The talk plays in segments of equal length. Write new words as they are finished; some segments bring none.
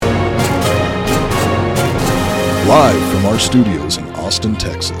Live from our studios in Austin,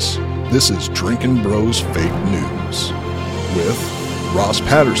 Texas, this is Drinkin' Bros Fake News with Ross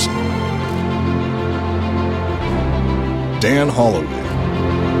Patterson, Dan Holloway,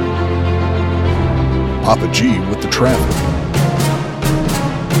 Papa G with the traffic,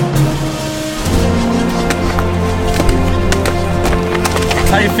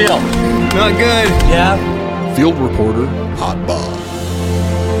 How you feel? Not good. Yeah? field reporter Hot Bob,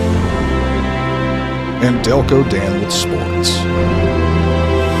 and Delco Dan with sports.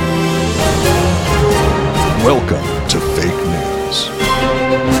 Welcome to Fake News.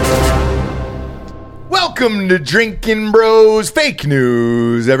 Welcome to Drinkin' Bros Fake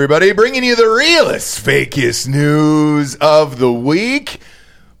News, everybody. Bringing you the realest, fakest news of the week.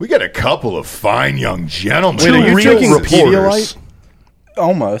 We got a couple of fine young gentlemen. Wait, are you Real drinking reporters. Pedialyte?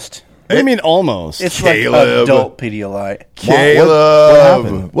 Almost. What do you mean almost? It's Caleb. like adult Pedialyte.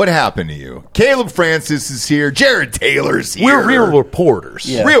 Caleb, what happened to you? Caleb Francis is here. Jared Taylor's here. We're real reporters.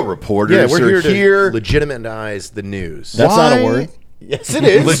 Yeah. Real reporters. Yeah, we're are here to legitimize the news. That's not a word. Yes, it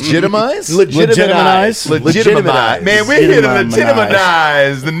is. Legitimize? Legitimize? Legitimize. Man, we're here to Legitimize.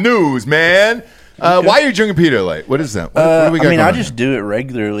 legitimize the news, man. Why are you drinking Pedialyte? What is that? What do we got I mean, going I on? just do it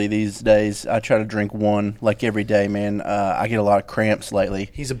regularly these days. I try to drink one like every day, man. I get a lot of cramps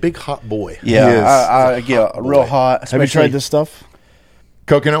lately. He's a big hot boy. Yeah, He is. I get real hot. Have you especially tried this stuff?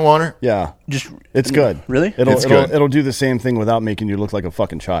 Coconut water? Yeah. Just It's good. Really? It's good. It'll do the same thing without making you look like a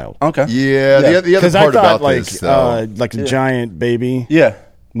fucking child. Okay. Yeah, Yeah. the other Because I part thought about like this, though. like a giant baby Yeah.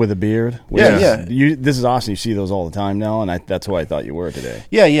 with a beard. Yeah. This is awesome. You see those all the time now, and that's who I thought you were today.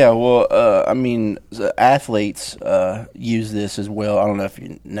 Yeah. Well, I mean, athletes use this as well. I don't know if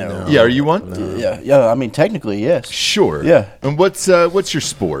you know. Yeah, are you one? Yeah. I mean, technically, yes. Sure. Yeah. And what's your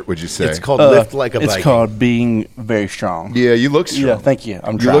sport, would you say? It's called Lift Like a It's Viking. called being very strong. Yeah, you look strong. Yeah, thank you.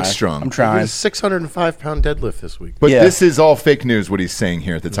 I'm You trying. look strong. I'm It trying. was a 605-pound deadlift this week. But Yeah. this is all fake news, what he's saying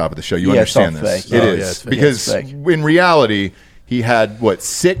here at the top of the show. You Yeah, it's understand all this. fake. It Oh, is. yeah, it's fake. Because Yeah, it's fake. in reality, he had,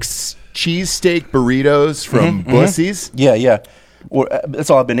 6 cheesesteak burritos from Bussy's? Yeah. Well, that's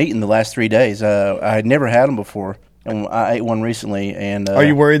all I've been eating the last 3 days. I had never had them before, and I ate one recently. And Are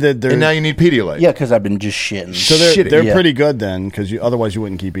you worried that they're And now you need Pedialyte. Yeah, because I've been just shitting. so shitting? they're Yeah. pretty good then? Because otherwise you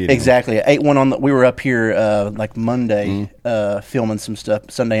wouldn't keep eating. Exactly. I ate one on we were up here like Monday, filming some stuff,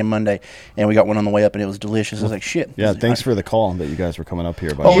 Sunday and Monday, and we got one on the way up, and it was delicious. I was like, shit. Yeah. Thanks for the call that you guys were coming up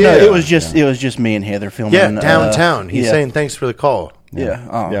here. By Oh the way. no, Yeah. it was just me and Heather filming. Yeah, downtown. He's yeah. saying thanks for the call. Yeah.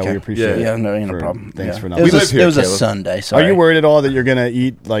 Oh, Yeah, okay. we appreciate it. Yeah, no, ain't no for- problem. Thanks Yeah. for It not. was, We a, live here, it was a Caleb. Sunday. Are Sorry. you worried at all that you're gonna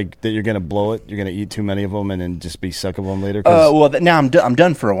eat that you're gonna blow it? You're gonna eat too many of them and then just be sick of them later? 'Cause- Well, now I'm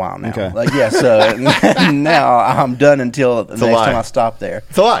done for a while now. Okay. Like yeah, so now I'm done until the a next lie. time I stop there.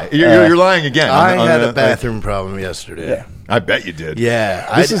 It's a lie. You're lying again. I on had the- a bathroom problem yesterday. Yeah. I bet you did. Yeah.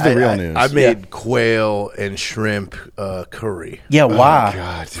 This is the real news. I made quail and shrimp curry Yeah, why?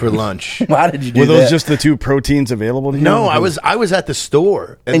 God, for lunch. Why did you do were those that? just the two proteins available to you? No, I was at the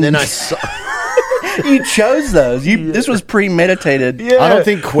store, and then I saw. You chose those. This was premeditated. I don't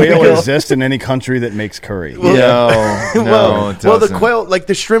think quail exists in any country that makes curry. No, it well, the doesn't. quail, like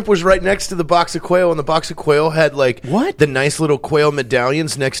the shrimp was right next to the box of quail, and the box of quail had like What? the nice little quail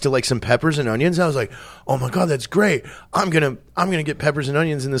medallions next to like some peppers and onions. I was like, oh my god, that's great. I'm gonna get peppers and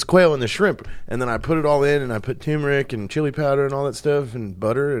onions in this quail and the shrimp, and then I put it all in, and I put turmeric and chili powder and all that stuff and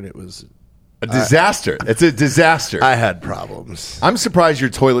butter, and it was. A disaster. It's a disaster. I had problems. I'm surprised your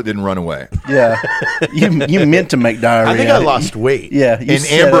toilet didn't run away. Yeah, you meant to make diarrhea. I think I lost weight. Yeah, you An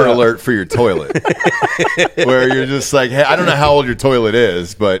set Amber up. Alert for your toilet, where you're just like, hey, I don't know how old your toilet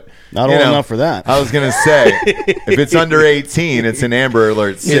is, but Not you old know, enough for that. I was gonna say, if it's under 18, it's an Amber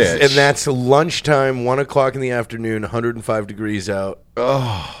Alert sitch. And that's lunchtime, 1 o'clock in the afternoon, 105 degrees out.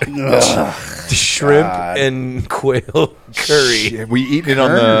 Shrimp and quail curry. We eat it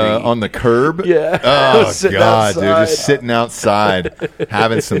on the curb. Yeah. I Oh was sitting god, dude, outside. just sitting outside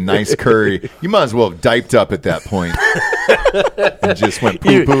having some nice curry. You might as well have diped up at that point. And just went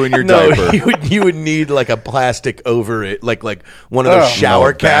poo poo in your diaper. You would need like a plastic over it, like one of those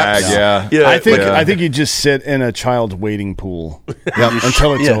shower bag, caps. yeah. I think Yeah. I think you just sit in a child's wading pool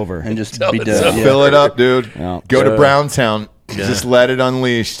until it's Yeah, over. and just Tell be it done. so. Yeah. Fill it up, dude. Yeah. Go to Browntown. Just let it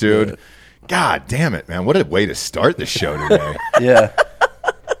unleash, dude. God damn it, man. What a way to start the show today. Yeah.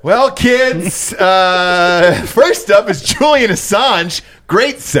 Well, kids, first up is Julian Assange.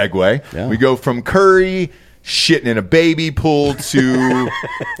 Great segue. Yeah. We go from curry shitting in a baby pool to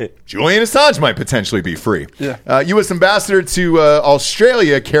Julian Assange might potentially be free. Yeah. U.S. Ambassador to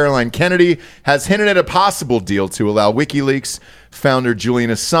Australia, Caroline Kennedy, has hinted at a possible deal to allow WikiLeaks founder Julian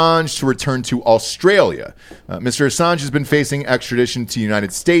Assange to return to Australia. Mr. Assange has been facing extradition to the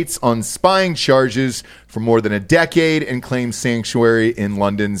United States on spying charges for more than a decade and claims sanctuary in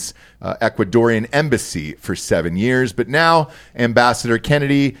London's Ecuadorian embassy for 7 years. But now Ambassador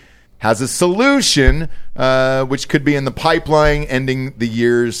Kennedy has a solution which could be in the pipeline, ending the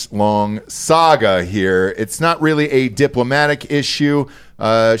years-long saga here. It's not really a diplomatic issue,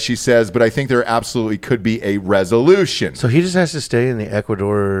 she says, but I think there absolutely could be a resolution. So he just has to stay in the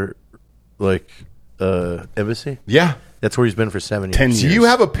Ecuador, embassy? Yeah. That's where he's been for 7 years. 10 Do years. you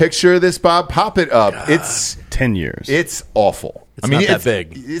have a picture of this, Bob? Pop it up. It's 10 years. It's awful. It's not that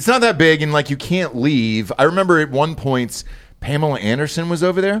big. It's not that big, and you can't leave. I remember at one point Pamela Anderson was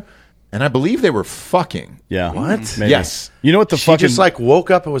over there, and I believe they were fucking. Yeah. What? Maybe. Yes. You know what the She fucking... just woke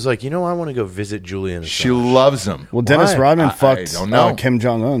up and was like, I want to go visit Julian. She loves them. Well, Dennis Why? Rodman I fucked don't know. Kim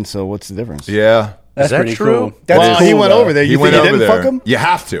Jong-un, so what's the difference? Yeah. That's that pretty true? cool. That's Well, cool, he went though. over there. He You went think he over didn't there. fuck him? You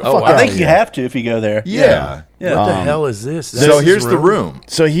have to. Oh, wow. I think you have to if you go there. Yeah. Yeah. What the hell is this? So That's here's his the room.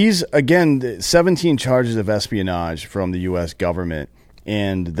 So he's, again, 17 charges of espionage from the U.S. government.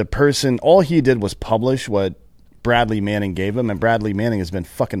 And the person, all he did was publish what Bradley Manning gave him, and Bradley Manning has been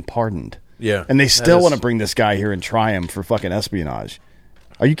fucking pardoned. Yeah. And they still That want to is- bring this guy here and try him for fucking espionage.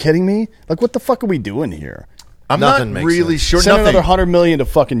 Are you kidding me? What the fuck are we doing here? I'm Nothing not makes really sense. sure. Send Nothing. another $100 million to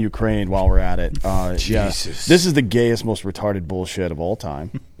fucking Ukraine while we're at it. Jesus. This is the gayest, most retarded bullshit of all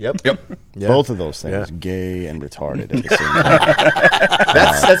time. Yep. Yep. Yeah. Both of those things, Yeah. gay and retarded at the same time.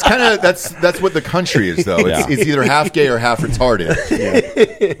 That's kind of that's what the country is, though. It's, Yeah. it's either half gay or half retarded.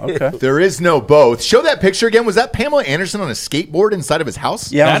 Okay. There is no both. Show that picture again. Was that Pamela Anderson on a skateboard inside of his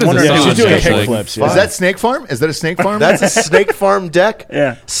house? Yeah, I That was is wondering. a Yeah, if she's she doing was Like, kickflips. Is Yeah. that Snake Farm? Is that a Snake Farm? That's a Snake Farm deck.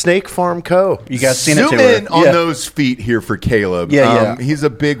 Yeah. Snake Farm Co. You guys seen it Zoom to her. in on Yeah. those feet here for Caleb. Yeah, yeah. He's a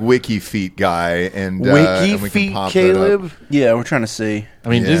big wiki feet guy, and Wiki and we can feet, pop that up. Caleb. Yeah, we're trying to see. I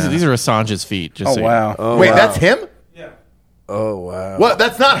mean, Yeah. these are Assange's feet. Just Oh, so you wow. know. Wait, that's him? Oh, wow. What?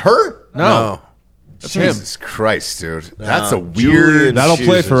 That's not her? No, that's him. Jesus Christ, dude. That's a Julian weird. That'll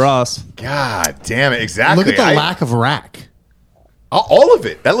play chooses. for us. God damn it! Exactly. Look at the lack of rack. All of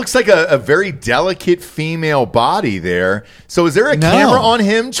it. That looks like a very delicate female body there. So is there a No. camera on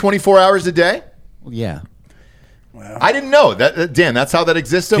him 24 hours a day? Well, yeah. I didn't know that. Dan, that's how that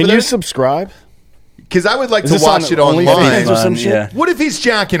exists over Can there. you subscribe? Because I would like Is to this watch on it OnlyFans online. or some Fun, shit? yeah. What if he's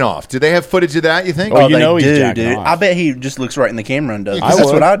jacking off? Do they have footage of that? You think? Oh, you they know he's do, jacking dude. off. I bet he just looks right in the camera and does. Yeah, it. 'Cause I that's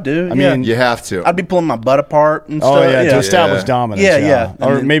would. what I'd do. I mean, You have to. I'd be pulling my butt apart and Oh, stuff. yeah, to establish Yeah. dominance. Yeah, yeah. Or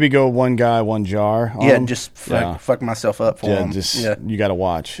And then- maybe go one guy, one jar. on Yeah, him. just Yeah. fuck myself up for Yeah, him. just Yeah. you got to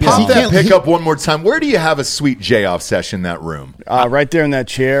watch. Pop He that can't- pick he- up one more time. Where do you have a sweet J off session in that room? Right there in that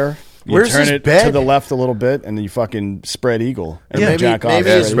chair. You Where's turn his it bed? to the left a little bit, and then you fucking spread eagle. And Yeah, then jack off. maybe,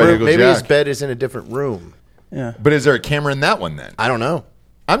 Yeah, his, spread room, eagle maybe his jack. bed is in a different room. Yeah. But is there a camera in that one then? I don't know.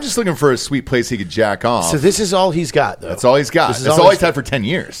 I'm just looking for a sweet place he could jack off. So this is all he's got, though. That's all he's got. This is That's all he's had for 10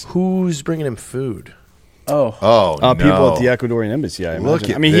 years. Who's bringing him food? Oh. Oh, no. People at the Ecuadorian embassy. I Look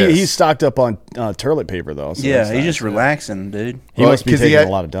imagine. at I mean, this. he's stocked up on toilet paper though. So Yeah, that's he's nice. just relaxing, dude. He must be 'cause taking had-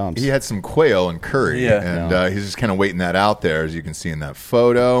 a lot of dumps. He had some quail and curry, Yeah. and he's just kind of waiting that out there, as you can see in that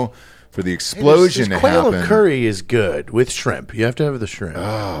photo, for the explosion to quail happen. and curry is good with shrimp. You have to have the shrimp.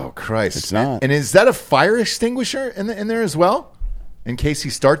 Oh, Christ. It's not. And is that a fire extinguisher in there as well? In case he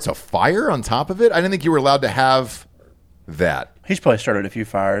starts a fire on top of it? I didn't think you were allowed to have that. He's probably started a few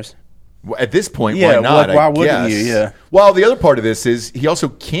fires. Well, at this point, Yeah, why not? why I wouldn't guess. you? Yeah. Well, the other part of this is he also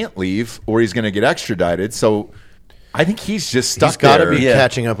can't leave, or he's going to get extradited. So I think he's just stuck He's got to there. be Yeah.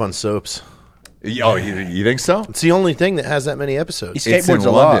 catching up on soaps. Oh, you think so? It's the only thing that has that many episodes. He It's in skateboards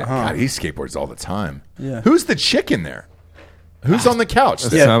a London. lot, huh? God, he skateboards all the time. Yeah. Who's the chick in there? Who's on the couch?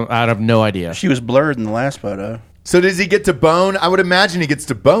 Yeah. So I have no idea. She was blurred in the last photo. So does he get to bone? I would imagine he gets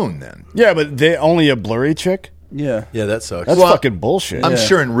to bone then. Yeah, but they only a blurry chick. Yeah. Yeah, that sucks. That's Well, fucking bullshit. I'm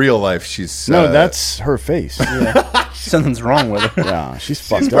sure in real life she's no, that's her face. Something's wrong with her. Yeah, she's she's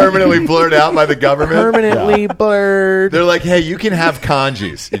fucked up. permanently blurred out by the government. Permanently blurred. They're like, hey, you can have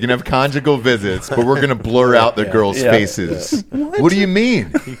conjues. You can have conjugal visits, but we're going to blur out the girls' Yeah. faces. What do you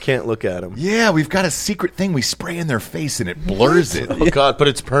mean? You can't look at them. Yeah, we've got a secret thing we spray in their face and it blurs it. Oh, God, but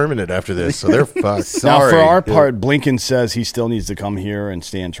it's permanent after this, so they're fucked. Now, Sorry. for our part, Blinken says he still needs to come here and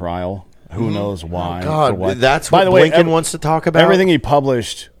stand trial. Who knows why? God, for what. that's By what the way, Blinken wants to talk about? Everything he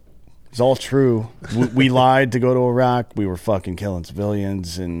published is all true. We lied to go to Iraq. We were fucking killing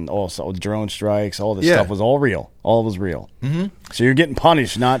civilians and also drone strikes. All this Yeah. stuff was all real. All was real. Mm-hmm. So you're getting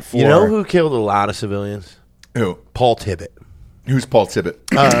punished, not for You know who killed a lot of civilians? Who? Paul Tibbet. Who's Paul Tibbet?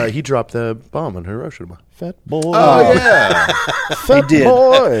 He dropped the bomb on Hiroshima. Fat boy. Oh, yeah. Fat He did.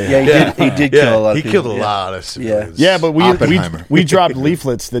 boy. Yeah, he did kill a lot of He people. killed a lot of civilians. Yeah, but Oppenheimer. we dropped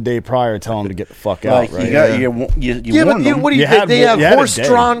leaflets the day prior telling him to get the fuck out, Like, right? you Yeah, but warned them. what do You you had- They you have had a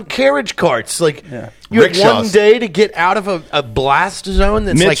horse-drawn carriage carts. Like, you have Rickshaws. 1 day to get out of a blast zone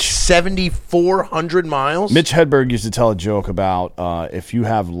that's Mitch- like 7,400 miles. Mitch Hedberg used to tell a joke about if you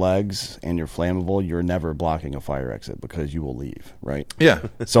have legs and you're flammable, you're never blocking a fire exit because you will leave, right? Yeah.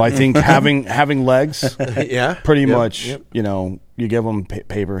 So I think having legs, Yeah. pretty Yep, much, yep. you give them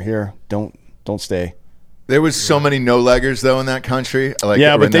paper here. Don't stay. There was so many no-leggers, though, in that country. Like,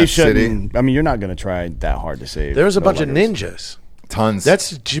 Yeah, or but in they that city. shouldn't. I mean, you're not going to try that hard to save. There was a bunch of no-leggers. ninjas. Tons.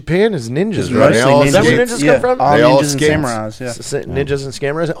 That's Japan is ninjas, Mostly right? They all Is that where escaped. ninjas Yeah, come from? all They all ninjas and escaped. samurais. Yeah. Ninjas and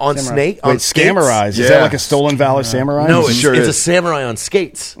samurais on snake. Wait, On skates? Samurais. Is Yeah. that like a stolen valor samurai? No, it's, Sure it's a is. samurai on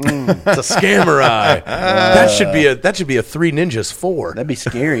skates. It's a samurai. That should be a Three Ninjas 4. That'd be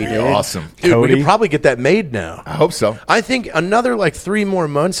scary, dude. awesome. Dude, we Cody? could probably get that made now. I hope so. I think another like 3 more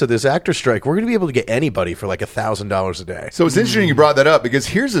months of this actor strike, we're going to be able to get anybody for like $1,000 a day. So it's interesting you brought that up because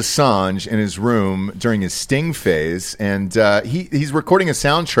here's Assange in his room during his Sting phase, and he's recording a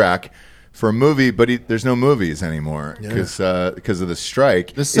soundtrack for a movie, but there's no movies anymore because of the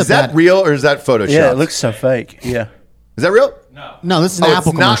strike. This Is is a that bad- real or is that Photoshop? Yeah, it looks so fake. Yeah. Is that real? No, this is an Oh,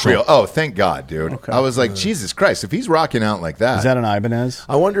 Apple it's not commercial. real. Oh, thank God, dude. I was like, Jesus Christ, if he's rocking out like that. Is that an Ibanez?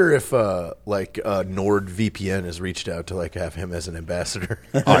 I wonder if NordVPN has reached out to like have him as an ambassador.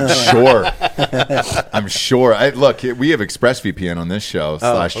 I'm sure. I'm sure. Look, we have ExpressVPN on this show,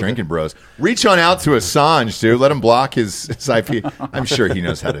 / Drinking Bros. Reach on out to Assange, dude. Let him block his IP. I'm sure he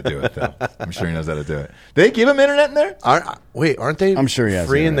knows how to do it, though. I'm sure he knows how to do it. They give him internet in there? Aren't they? I'm sure he has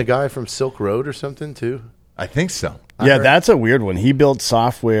freeing internet. the guy from Silk Road or something too. I think so. Yeah, that's a weird one. He built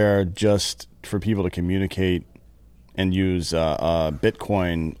software just for people to communicate and use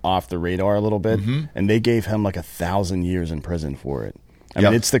Bitcoin off the radar a little bit, and they gave him like 1,000 years in prison for it. I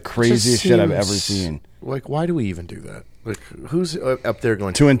Yep. mean, it's the craziest shit I've ever seen. Like, why do we even do that? Like, who's up there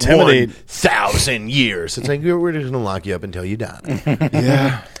going To intimidate- 1,000 years? It's like we're just gonna lock you up until you die.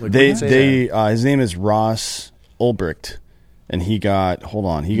 Yeah. Like, They his name is Ross Ulbricht, and he got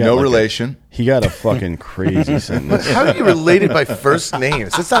No relation. He got a fucking crazy sentence. How are you related by first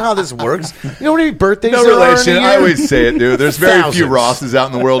names? That's not how this works. You know how many birthdays No there are in relation. a year? I always say it, dude. There's very few Thousands. Rosses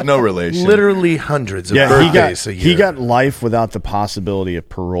out in the world. No relation. Literally hundreds of Yeah, birthdays a year. he got life without the possibility of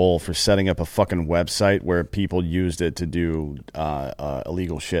parole for setting up a fucking website where people used it to do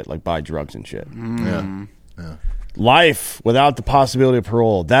illegal shit, like buy drugs and shit. Yeah. Life without the possibility of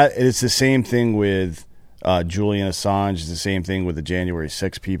parole. That it's the same thing with Julian Assange. It's the same thing with the January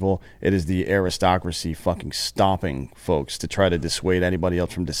 6 people. It is the aristocracy fucking stopping folks to try to dissuade anybody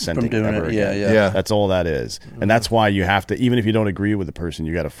else from dissenting From doing ever it, yeah, again. yeah. That's all that is. And that's why you have to, even if you don't agree with the person,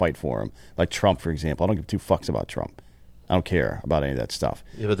 you got to fight for him. Like Trump, for example. I don't give 2 fucks about Trump. I don't care about any of that stuff.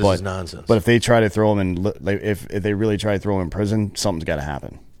 Yeah, but this is nonsense. But if they try to throw him in, if they really try to throw him in prison, something's got to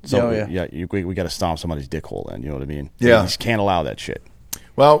happen. So we got to stomp somebody's dick hole. Then you know what I mean? Yeah. You just can't allow that shit.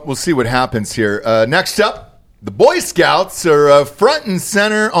 Well, we'll see what happens here. Next up, the Boy Scouts are front and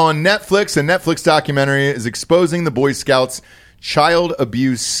center on Netflix. A Netflix documentary is exposing the Boy Scouts child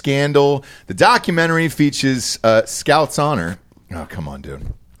abuse scandal. The documentary features Scouts Honor. Oh, come on, dude.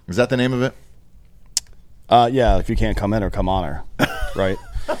 Is that the name of it? Yeah, if you can't come in or come on her, right?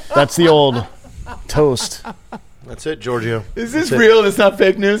 That's the old toast. That's it, Giorgio. Is this real? It's not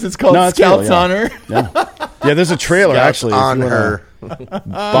fake news? It's called No, it's Scouts real, yeah. Honor? Yeah, there's a trailer Scouts actually. on If you wanna- her.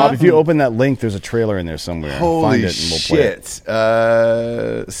 Bob, if you open that link, there's a trailer in there somewhere. Holy Find it and we'll play it.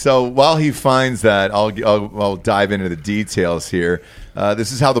 shit. So while he finds that, I'll dive into the details here.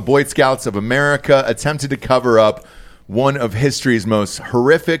 This is how the Boy Scouts of America attempted to cover up one of history's most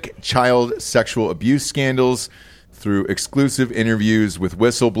horrific child sexual abuse scandals through exclusive interviews with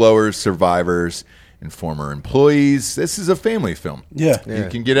whistleblowers, survivors, and former employees. This is a family film. Yeah. You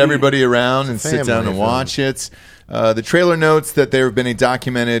can get everybody around and sit down family and film. watch it. The trailer notes that there have been a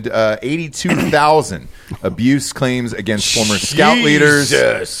documented 82,000 abuse claims against former scout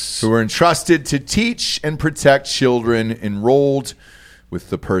leaders who were entrusted to teach and protect children enrolled with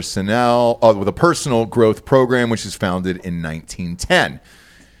the with a personal growth program, which is founded in 1910.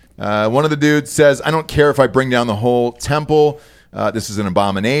 One of the dudes says, "I don't care if I bring down the whole temple. This is an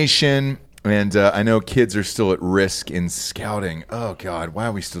abomination." And I know kids are still at risk in scouting. Oh, God. Why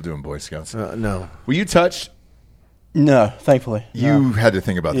are we still doing Boy Scouts? No. Were you touched? No, thankfully. You had to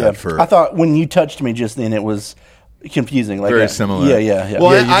think about Yeah. that for... I thought when you touched me just then, it was confusing. Like Very similar. Yeah.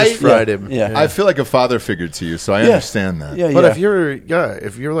 Well, Yeah, you just fried him. Yeah. I feel like a father figure to you, so I understand that. Yeah, But yeah.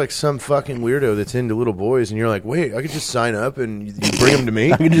 if you're like some fucking weirdo that's into little boys, and you're like, wait, I could just sign up and you bring them to me.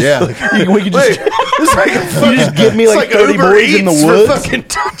 Yeah. we could just, It's like you just give me like 30 Uber boys in the Eats for woods. fucking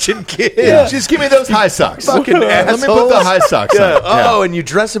touching kids. Just give me those high socks. Fucking Let me put assholes. the high socks Yeah. on. Oh, and you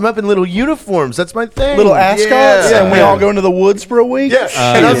dress them up in little uniforms. That's my thing. Little ascots, Yeah. and we all go into the woods for a week. Yeah,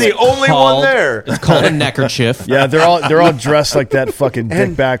 and I'm the only one there. It's called a neckerchief. Yeah, they're all dressed like that fucking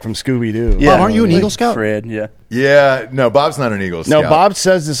dick bag from Scooby Doo. Yeah. Bob, aren't you an Eagle Scout? Fred, yeah. Yeah, no, Bob's not an Eagle No, Scout. Bob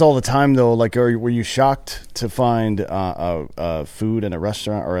says this all the time though. Like, were you shocked to find food in a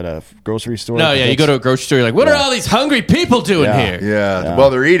restaurant or at a grocery store? No, yeah, you go to a grocery store, you're like, what are all these hungry people doing Yeah. here? Yeah, well,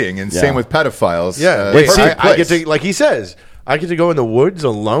 they're eating, and same Yeah. with pedophiles. Yeah, Wait, I get to, like he says, I get to go in the woods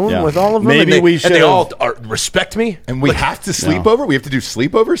alone Yeah. with all of them. Maybe and we and they should've- all respect me. and we have to sleep over? We have to do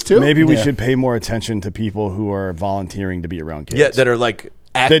sleepovers, too? Maybe we Yeah. should pay more attention to people who are volunteering to be around kids. Yeah, that are like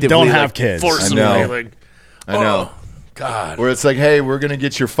actively don't have like, kids. forcibly, I know. like, I know. oh, God. Where it's like, hey, we're going to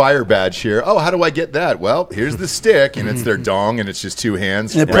get your fire badge here. Oh, how do I get that? Well, here's the stick, and it's their dong, and it's just two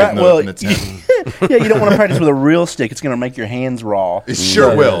hands Yeah, right in the tent. yeah, you don't want to practice with a real stick. It's going to make your hands raw. It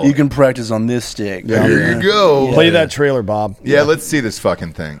sure will. You can practice on this stick. Here you go. Play that trailer, Bob. Yeah, let's see this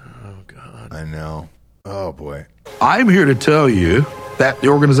fucking thing. Oh, God. I know. Oh, boy. I'm here to tell you that the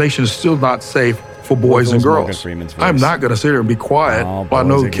organization is still not safe for boys and Morgan girls. Freeman's voice. I'm not going to sit here and be quiet Oh, while I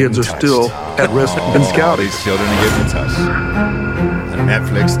know boys the are kids are getting still touched. at risk in scouting. These children are getting touched. A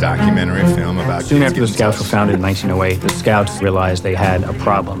Netflix documentary film about Soon kids after the getting Scouts were touched. founded in 1908, the Scouts realized they had a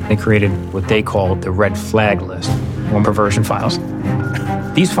problem. They created what they called the Red Flag List, or perversion files.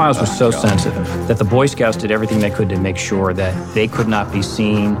 These files were so sensitive that the Boy Scouts did everything they could to make sure that they could not be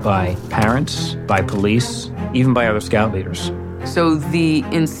seen by parents, by police, even by other Scout leaders. So the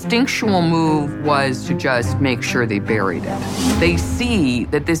instinctual move was to just make sure they buried it. They see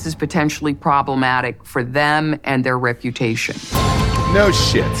that this is potentially problematic for them and their reputation. No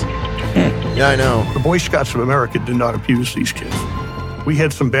shit. Yeah, I know. The Boy Scouts of America did not abuse these kids. We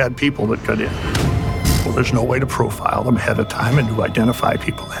had some bad people that got in. Well, there's no way to profile them ahead of time and to identify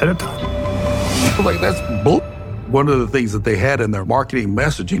people ahead of time. Like, that's bull. One of the things that they had in their marketing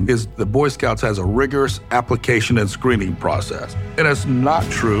messaging is the Boy Scouts has a rigorous application and screening process. And it's not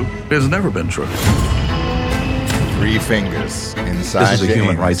true. It's never been true. 3 fingers inside This is a the human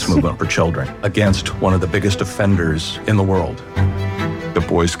anus. rights movement for children against one of the biggest offenders in the world. The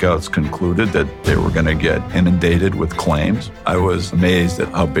Boy Scouts concluded that they were going to get inundated with claims. I was amazed at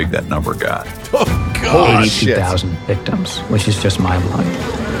how big that number got. Oh, shit. 82,000 victims, which is just mind-blowing.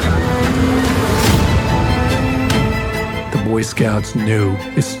 The Boy Scouts knew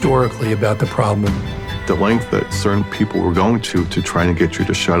historically about the problem. The length that certain people were going to try and get you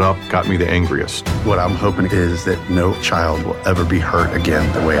to shut up got me the angriest. What I'm hoping is that no child will ever be hurt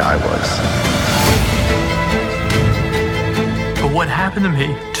again the way I was. But what happened to me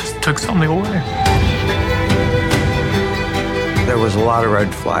just took something away. There was a lot of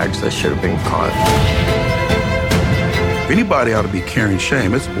red flags that should have been caught. If anybody ought to be carrying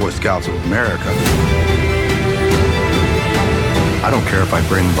shame, it's the Boy Scouts of America. I don't care if I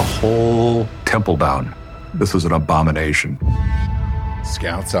bring the whole temple down. This is an abomination.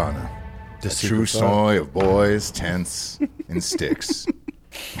 Scouts honor. The true story of boys, tents, and sticks.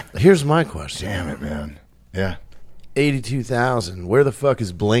 Here's my question. Damn it, man. Yeah. 82,000. Where the fuck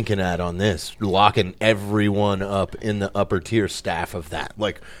is Blinken at on this? Locking everyone up in the upper tier staff of that.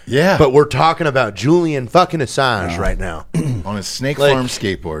 Like, Yeah. But we're talking about Julian fucking Assange right now. On a snake Like- farm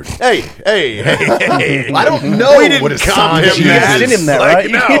skateboard. hey. I don't know We didn't what calm Assange him You down. is. sent him that, Like,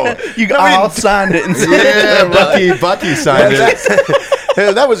 right? no. You all signed it. And Yeah, Bucky signed it.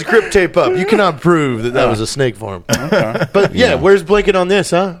 That was a crypt tape up. You cannot prove that was a snake farm. But yeah, where's Blinken on this,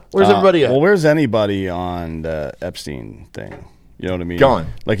 huh? Where's everybody at? Well, where's anybody on the Epstein thing? You know what I mean? Gone.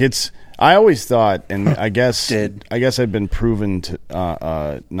 Like I always thought, and I guess Dead. I guess I've been proven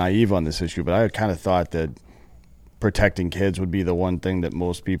to, naive on this issue, but I kind of thought that protecting kids would be the one thing that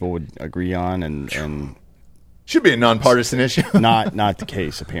most people would agree on, and Should be a nonpartisan issue. not the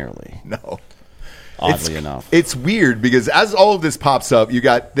case apparently. No. Oddly enough, It's weird because as all of this pops up, you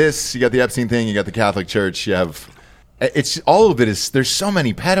got this, you got the Epstein thing, you got the Catholic Church, you have. It's all of it is. There's so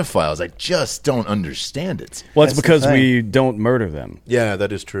many pedophiles. I just don't understand it. well, it's That's the because thing. we don't murder them. Yeah,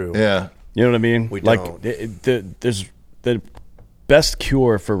 that is true. Yeah. You know what I mean? We like don't. there's the best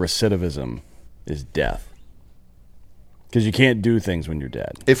cure for recidivism is death. Because you can't do things when you're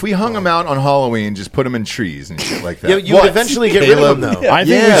dead. If we hung them out on Halloween, just put them in trees and shit like that. Yeah, you would eventually get rid of them, though. I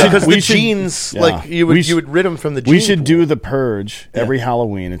think Yeah. Because we the should, genes, yeah. like you We would should rid them from the genes. We should do the purge every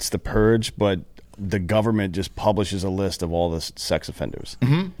Halloween. It's the purge, but the government just publishes a list of all the sex offenders,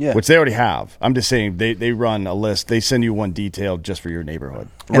 Yeah. which they already have. I'm just saying they run a list. They send you one detailed just for your neighborhood.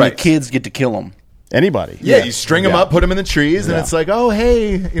 And the kids get to kill them. Anybody. Yeah, you string them up, put them in the trees, and it's like, oh,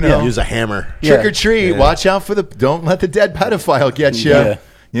 hey, you know. Use a hammer. Trick or treat. Watch out for don't let the dead pedophile get you. Yeah.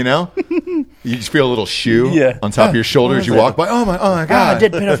 You know? You just feel a little shoe on top of your shoulder as you walk by. Oh, my God.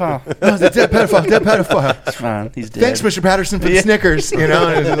 Dead pedophile. Oh, the dead pedophile. It's fine. He's dead. Thanks, Mr. Patterson, for the Snickers. You know?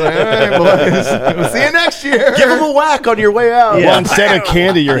 And it's like, all right, boys. We'll see you next year. Give him a whack on your way out. Well, instead of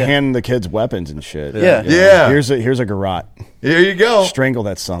candy, you're handing the kids weapons and shit. Yeah. You know, Yeah. Here's a garrote. Here you go. Strangle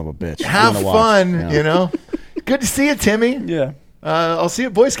that son of a bitch. Have You wanna fun, watch. you know? Good to see you, Timmy. Yeah. I'll see you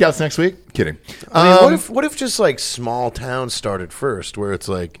at Boy Scouts next week. Kidding. I mean, what if just like small towns started first, where it's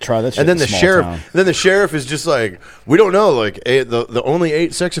like Try that shit and then in the small sheriff, town. then the sheriff is just like, we don't know, like the only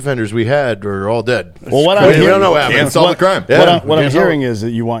 8 sex offenders we had are all dead. Well, what we I'm don't hearing, know what happened. Can't solve the crime. what I'm hearing is that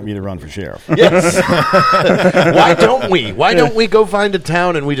you want me to run for sheriff. Yes. Why don't we? Why don't we go find a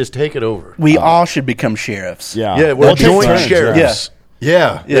town and we just take it over? We all should become sheriffs. Yeah, Yeah, we're We'll take joint turns, sheriffs.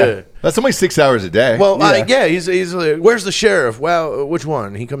 Yeah. Yeah. That's only 6 hours a day. Well, he's like, where's the sheriff? Well, which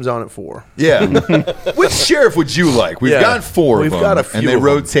one? He comes on at 4. yeah. Which sheriff would you like? We've Yeah. got 4 We've of them, got a few and they of them.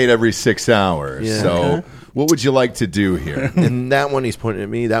 rotate every 6 hours. Yeah. So, what would you like to do here? And that one, he's pointing at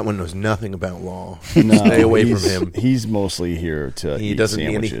me. That one knows nothing about law. No, Stay away from he's- him. He's mostly here to He eat doesn't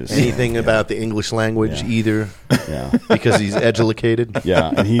know sandwiches. anything about the English language either, Yeah. because he's educated.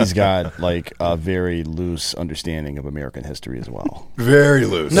 Yeah, and he's got like a very loose understanding of American history as well. Very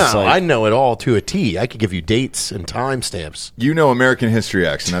loose. No, like- I know it all to a T. I could give you dates and timestamps. You know American history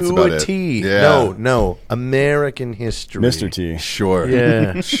X, and that's To about a it. T. Yeah. No. American history. Mr. T. Sure.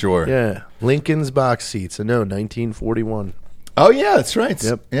 Yeah. Sure. Yeah. Lincoln's box seats. I know, 1941. Oh, yeah, that's right.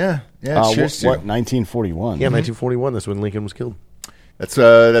 Yep. Yeah. Yeah. Cheers to you. What 1941? Yeah, 1941. That's when Lincoln was killed. That's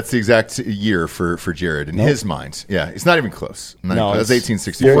the exact year for Jared in his mind. Yeah, it's not even close. Not even close. That's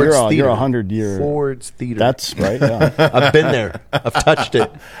 1864. You're 100 year. Ford's Theater. That's right. Yeah. I've been there. I've touched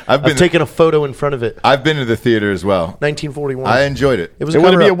it. I've taken a photo in front of it. I've been to the theater as well. 1941. I enjoyed it. It was Would it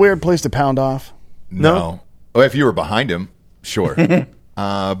be a cover-up. weird place to pound off? No. Oh, if you were behind him, sure.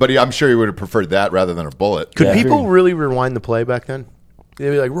 But I'm sure he would have preferred that rather than a bullet. Could Yeah. people really rewind the play back then? They'd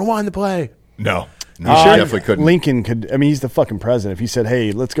be like, rewind the play. No. No, you definitely couldn't. Lincoln could. I mean, he's the fucking president. If he said,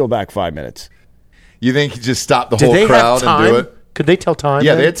 "Hey, let's go back 5 minutes," You think he just stopped the Did whole they crowd have time? and do it? Could they tell time?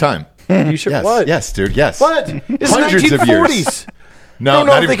 Yeah, then? they had time. You sure? Yes, What? yes, dude, yes. What? It's Hundreds of 1940s. years. I No, don't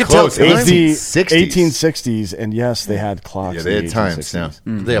know not if they even could tell close. time. It was 1860s. 1860s, and yes, they had clocks. Yeah, they in had the times 1860s.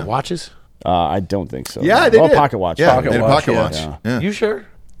 now. Do they have watches? I don't think so. Yeah, they well, did. pocket watch. Yeah, Pocket they had a watch, pocket yeah. watch. Yeah. Yeah. You sure?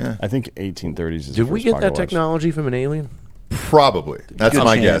 I think 1830s. Is Did the we first get pocket that watch. technology from an alien? Probably. That's Good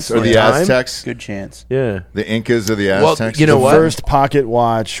my chance. guess. Or the Time? Aztecs. Good chance. Yeah. The Incas or the Well, Aztecs. you know The what? first pocket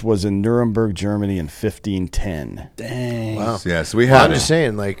watch was in Nuremberg, Germany, in 1510. Dang. Wow. Yeah, so we Well, had I'm it. just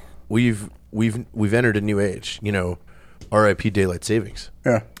saying, like we've entered a new age. You know, R.I.P. daylight savings.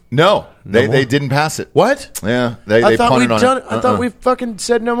 Yeah. No, they more. didn't pass it. What? Yeah, they I thought punted we'd on done. it. I thought we fucking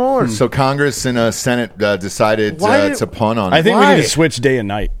said no more. So Congress and Senate decided Why did- to punt on it. I think Why? we need to switch day and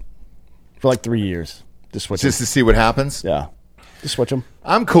night for like 3 years. Just switch just them. to see what happens. Yeah, just switch them.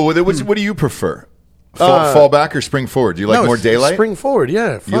 I'm cool with it. What do you prefer? Fall back or spring forward? Do you like No, more it's daylight? Spring forward,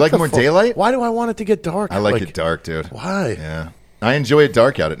 yeah. You like more daylight? Why do I want it to get dark? I like it dark, dude. Why? Yeah, I enjoy it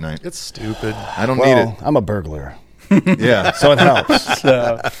dark out at night. It's stupid. I don't Well, need I'm a burglar, it. Yeah. so it helps.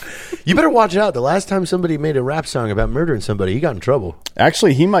 You better watch out. The last time somebody made a rap song about murdering somebody, he got in trouble.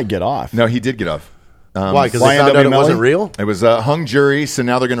 Actually, he might get off. No, he did get off. Why? Because Flying they found out it W. wasn't Melly? real? It was a hung jury, so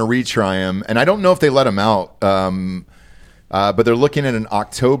now they're going to retry him. And I don't know if they let him out, but they're looking at an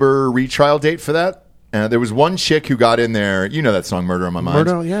October retrial date for that. There was one chick who got in there. You know that song, Murder on My Mind?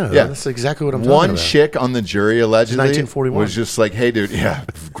 Murder, yeah. That's exactly what I'm talking One about. chick on the jury allegedly 1941. was just like, hey, dude, yeah,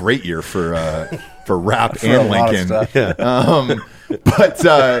 great year for rap For and a lot of Lincoln. stuff. Yeah.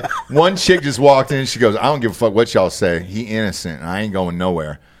 But one chick just walked in and she goes, I don't give a fuck what y'all say. He innocent. I ain't going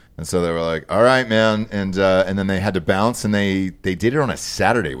nowhere. And so they were like, all right, man. And then they had to bounce, and they did it on a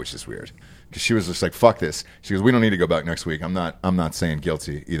Saturday, which is weird. Because she was just like, fuck this. She goes, we don't need to go back next week. I'm not saying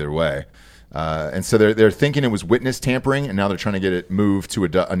guilty either way. And so they're thinking it was witness tampering, and now they're trying to get it moved to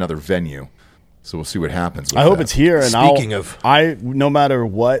another venue. So we'll see what happens with I hope that. it's here. And Speaking of- I no matter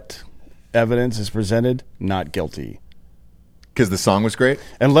what evidence is presented, not guilty. Because the song was great?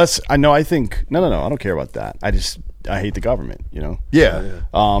 Unless, I think, no, I don't care about that. I hate the government, you know? Yeah.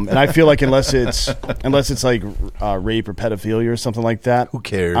 And I feel like unless it's like rape or pedophilia or something like that, who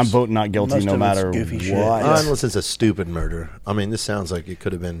cares? I'm voting not guilty Most no of matter it's goofy shit. what. Unless it's a stupid murder. I mean, this sounds like it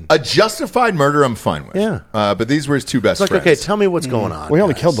could have been A justified murder I'm fine with. Yeah. But these were his two best It's like, friends. okay, tell me what's going on. Well, he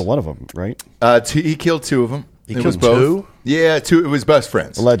only guys. killed the one of them, right? He killed two of them. He It killed was both. two? Yeah, two. It was best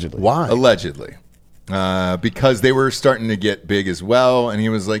friends. Allegedly. Why? Allegedly. Because they were starting to get big as well. And he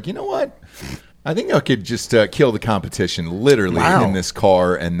was like, you know what? I think I could just kill the competition literally in this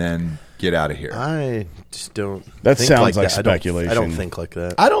car and then get out of here. I just don't. That think sounds like that. speculation. I don't think like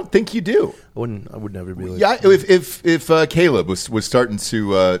that. I don't think you do. I would never be like. Yeah, if Caleb was starting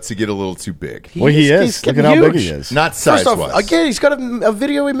to get a little too big. Well, he is. Look at how big he is. Not size First off, wise. again, he's got a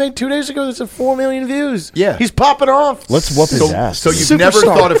video he made 2 days ago that's at 4 million views. Yeah. He's popping off. Let's whoop his ass. So you've Superstar. never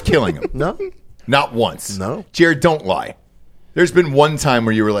thought of killing him? No. Not once. No. Jared, don't lie. There's been one time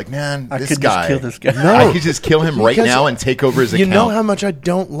where you were like, man, I this could guy. just kill this guy. No. I could just kill him right Because now and take over his You account. know how much I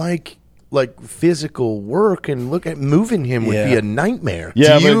don't like physical work, and look at moving him would be Yeah. a nightmare.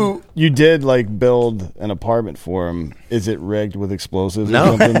 Yeah, Do but you did build an apartment for him. Is it rigged with explosives or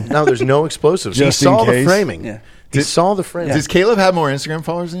No, something? no, there's no explosives. Just he saw in the case? framing. Yeah. He saw the framing. Does Caleb have more Instagram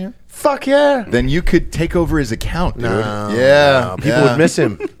followers than you? Fuck yeah. Then you could take over his account, dude. No, yeah. no, people would miss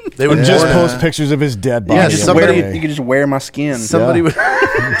him. They would Just mourn post him. pictures of his dead body. Yeah, every somebody- day. You could just wear my skin. Somebody would.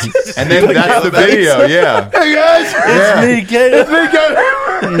 And then that's the video, yeah. Hey guys, Yeah. Me, Caleb.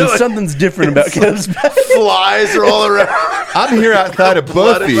 Caleb. Something's different about Caleb's back. Flies are all around. I'm here outside of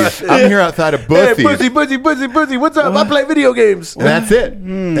Blood in my Buffy. I'm here outside of Hey, Buffy. pussy, what's up? I play video games. And that's it.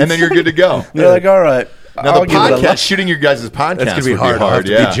 And then you're good to go. They're like, all right. Now, I'll the give it a podcast, look. shooting your guys' podcast That's gonna be would hard. I'll have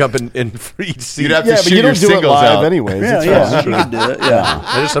to yeah. be jumping in for each scene. You'd have Yeah, to but shoot you your don't do it singles live out anyways. Yeah, It's yeah. fine. You can do it. Yeah.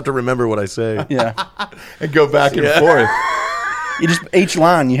 I just have to remember what I say. Yeah. and go back and forth. You just, each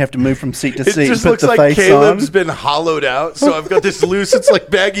line, you have to move from seat to It seat. just Put looks the like face Caleb's on. been hollowed out, so I've got this loose. It's like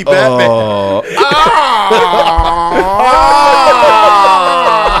baggy Batman.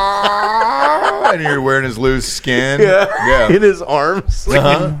 And you're wearing his loose skin. Yeah. In his arms.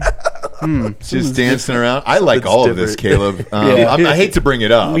 Just dancing around. I like all of this, Caleb. Yeah. I hate to bring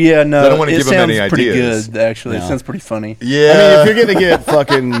it up. Yeah, no. I don't want to it give him any sounds pretty ideas. good, actually. No. It sounds pretty funny. Yeah. I mean, if you're gonna get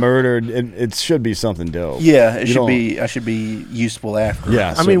fucking murdered, it should be something dope. Yeah, it You should don't- be. I should be useful after.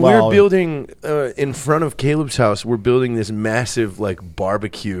 Yeah, I so- mean, well, we're building in front of Caleb's house. We're building this massive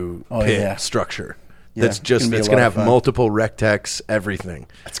barbecue pit yeah. structure. Yeah, That's just gonna be it's a going to lot have of fun. multiple rectex, everything.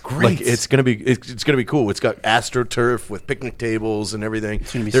 That's great. It's going to be cool. It's got AstroTurf with picnic tables and everything.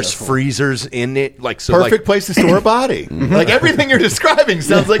 gonna be There's so cool. freezers in it. Perfect place to store a body. Like everything you're describing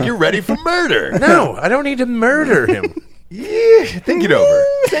sounds like you're ready for murder. No, I don't need to murder him. Yeah, think it over.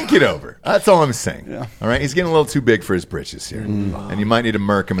 Think it over. That's all I'm saying. All right, he's getting a little too big for his britches here, and you might need to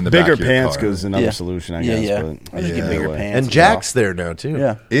murk him in the bigger back of your pants car. is another Yeah. solution, I Yeah, guess. yeah. But I just get bigger anyway. pants. And Jack's there now too.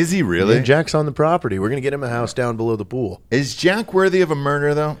 Yeah. Is he really? And Jack's on the property. We're going to get him a house down below the pool. Is Jack worthy of a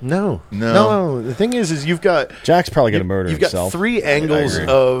murder though? No. No. The thing is you've got Jack's probably gonna murder You've himself. got three angles agree.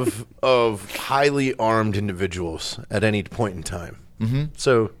 of highly armed individuals at any point in time. Mm-hmm.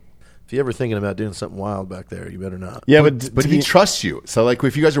 So if you're ever thinking about doing something wild back there, you better not. Yeah, But but he trusts you. So, like,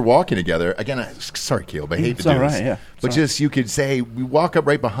 if you guys are walking together, again, sorry, Caleb, I hate It's to do all this. right, yeah. But It's just, you could say, we walk up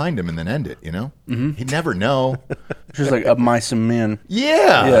right behind him and then end it, you know? Mm-hmm. He'd never know. Just like of mice and men.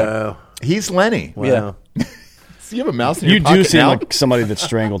 Yeah. Yeah. He's Lenny. Yeah. So you have a mouse in you your pocket do seem now? like somebody that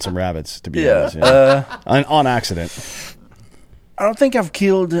strangled some rabbits, to be Yeah. honest. On accident. I don't think I've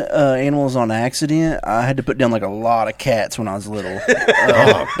killed animals on accident. I had to put down like a lot of cats when I was little.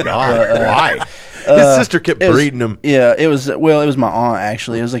 Oh, God. Why? His sister kept breeding them. Yeah, it was my aunt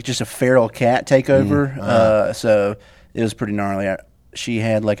actually. It was like just a feral cat takeover. So it was pretty gnarly. She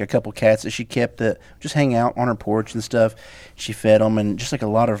had like a couple cats that she kept that just hang out on her porch and stuff. She fed them, and just like a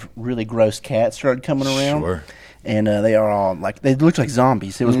lot of really gross cats started coming around. Sure. And they are all like, they looked like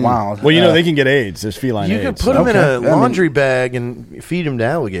zombies. It was wild. Well, you know, they can get AIDS. There's feline You AIDS. could put them in Okay. a laundry bag and feed them to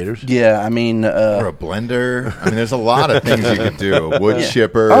alligators. Yeah, I mean, Or a blender. I mean, there's a lot of things you could do. A wood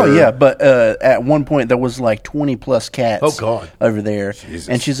chipper. oh yeah, but at one point there was like 20 plus cats. Oh, God. over there, Jesus.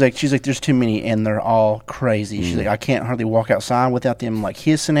 and she's like, there's too many, and they're all crazy. She's like, I can't hardly walk outside without them like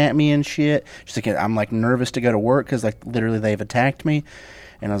hissing at me and shit. She's like, I'm like nervous to go to work because like literally they've attacked me,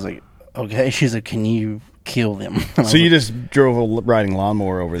 and I was like, okay. She's like, can you kill them? And I was So you like, just drove a riding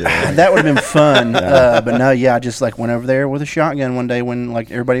lawnmower over there. that would have been fun, but no, yeah, I just like went over there with a shotgun one day when like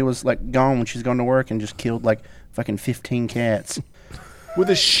everybody was like gone when she's gone to work and just killed like fucking 15 cats. with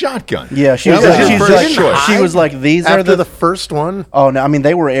a shotgun. Yeah, she was like, these After are the first one. Oh no, I mean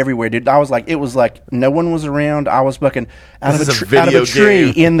they were everywhere, dude. I was like, it was like no one was around. I was fucking out of a tree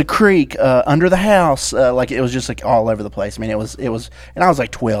in the creek, under the house. Like it was just like all over the place. I mean, it was, and I was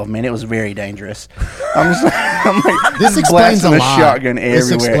like 12. Man, it was very dangerous. I'm like this explains blasting a lot. Shotgun everywhere.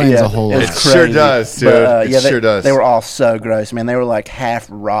 This explains a whole lot. It sure does, dude. But, it sure does. They were all so gross, man. They were like half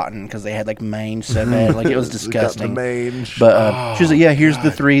rotten because they had like mange so bad. Like it was disgusting. But she was like, yeah, here's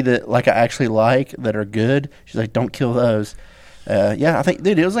the 3 that like I actually like that are good. She's like, don't kill those. Yeah, I think,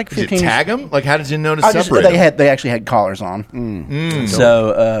 dude, it was like 15. Did you tag them? Like, how did you know to separate them? They actually had collars on.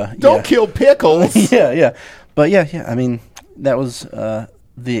 So don't kill pickles. yeah. But yeah. I mean, that was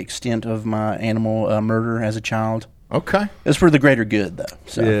the extent of my animal murder as a child. Okay. It was for the greater good, though.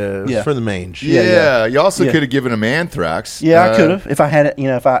 So, it was for the mange. Yeah. You also could have given him anthrax. Yeah, I could have. If I had it,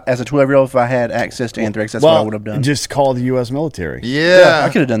 as a 12-year-old, if I had access to anthrax, that's what I would have done. Just call the U.S. military. Yeah. I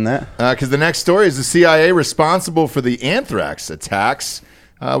could have done that. Because the next story is the CIA responsible for the anthrax attacks.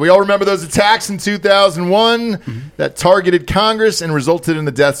 We all remember those attacks in 2001 that targeted Congress and resulted in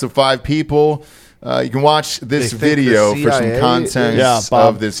the deaths of 5 people. You can watch this video for some context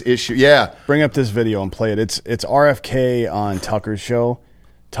of this issue. Yeah. Bring up this video and play it. It's RFK on Tucker's show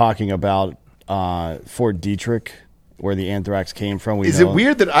talking about Fort Detrick, where the anthrax came from. Is it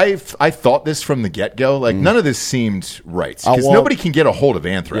weird that I thought this from the get-go? Like, none of this seemed right. Because nobody can get a hold of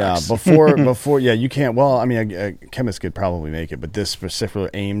anthrax. Yeah, before, you can't. Well, I mean, a chemist could probably make it, but this specific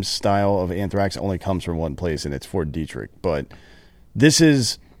Ames style of anthrax only comes from one place, and it's Fort Detrick. But this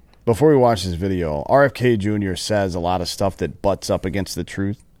is... Before we watch this video, RFK Jr. says a lot of stuff that butts up against the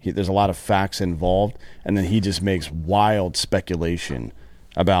truth. There's a lot of facts involved, and then he just makes wild speculation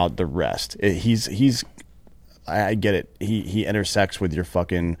about the rest. I get it. He intersects with your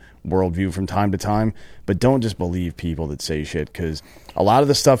fucking worldview from time to time, but don't just believe people that say shit, because a lot of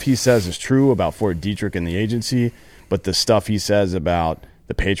the stuff he says is true about Fort Detrick and the agency, but the stuff he says about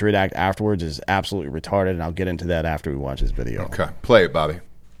the Patriot Act afterwards is absolutely retarded, and I'll get into that after we watch this video. Okay. Play it, Bobby.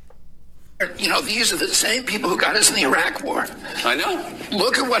 You know, these are the same people who got us in the Iraq War. I know.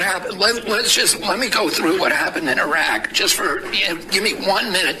 Look at what happened. Let me go through what happened in Iraq. Just for, give me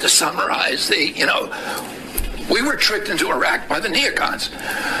 1 minute to summarize we were tricked into Iraq by the neocons,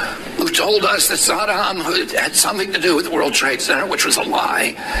 who told us that Saddam had something to do with the World Trade Center, which was a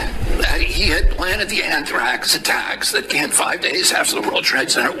lie. That he had planted the anthrax attacks that came 5 days after the World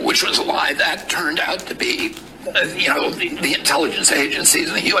Trade Center, which was a lie. That turned out to be the intelligence agencies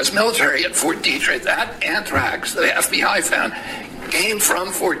and the U.S. military at Fort Detrick. That anthrax the FBI found came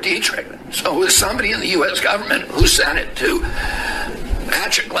from Fort Detrick. So it was somebody in the U.S. government who sent it to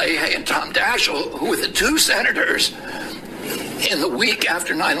Patrick Leahy and Tom Daschle, who were the 2 senators in the week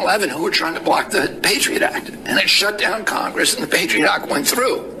after 9/11 who were trying to block the Patriot Act. And it shut down Congress, and the Patriot Act went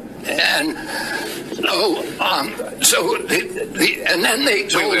through. And and then they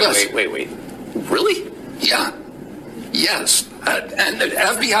told us... Wait. Really? Yeah. Yes. And the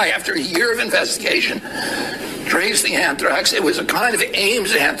FBI, after a year of investigation, traced the anthrax. It was a kind of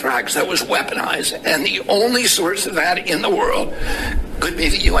Ames anthrax that was weaponized, and the only source of that in the world could be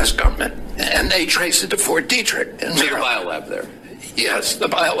the U.S. government. And they traced it to Fort Detrick. And your biolab there? Yes, the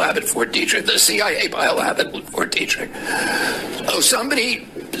biolab at Fort Detrick, the CIA biolab at Fort Detrick. So somebody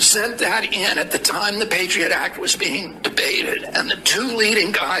sent that in at the time the Patriot Act was being debated, and the 2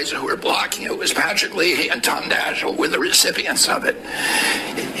 leading guys who were blocking it was Patrick Leahy and Tom Daschle were the recipients of it.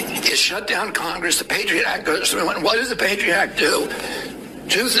 It shut down Congress. The Patriot Act goes through, and what does the Patriot Act do?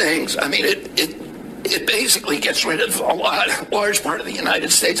 2 things. I mean, it basically gets rid of a large part of the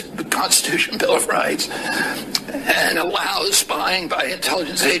United States Constitution, Bill of Rights, and allows spying by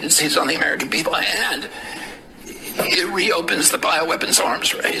intelligence agencies on the American people, and it reopens the bioweapons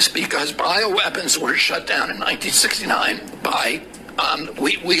arms race, because bioweapons were shut down in 1969 by,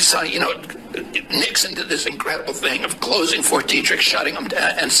 we saw, Nixon did this incredible thing of closing Fort Detrick, shutting them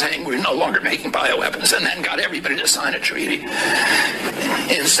down, and saying we're no longer making bioweapons, and then got everybody to sign a treaty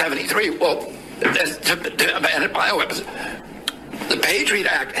in 73. Well, to ban bioweapons. The Patriot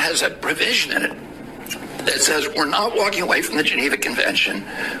Act has a provision in it that says we're not walking away from the Geneva Convention,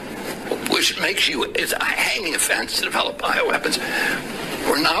 which makes it's a hanging offense to develop bioweapons.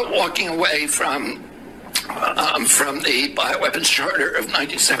 We're not walking away from the Bioweapons Charter of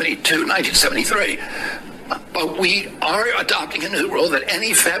 1972, 1973. But we are adopting a new rule that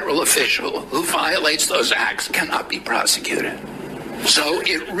any federal official who violates those acts cannot be prosecuted. So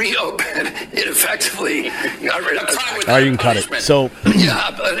it reopened. It effectively got rid of it. All right, you can cut it. So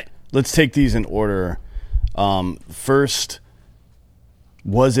let's take these in order. First,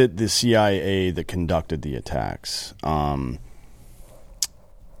 was it the CIA that conducted the attacks?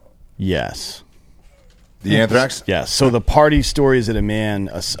 Yes. The anthrax? Yes. So the party story is that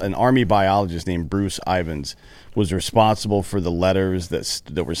an army biologist named Bruce Ivins, was responsible for the letters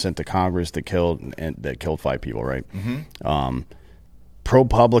that were sent to Congress that killed 5 people. Right. Mm-hmm.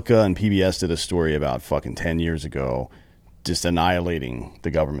 ProPublica and PBS did a story about fucking 10 years ago, just annihilating the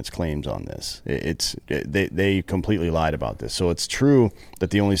government's claims on this. They completely lied about this. So it's true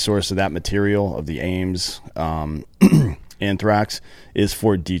that the only source of that material of the Ames anthrax is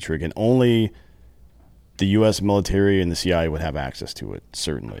Fort Detrick, and only the U.S. military and the CIA would have access to it,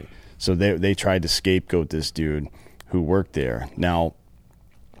 certainly. So they tried to scapegoat this dude who worked there. Now,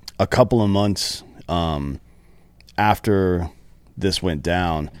 a couple of months after this went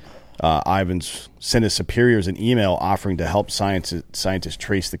down, Ivins sent his superiors an email offering to help scientists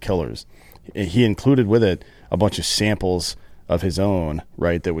trace the killers. He included with it a bunch of samples of his own,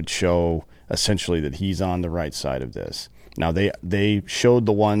 right, that would show essentially that he's on the right side of this. Now, they showed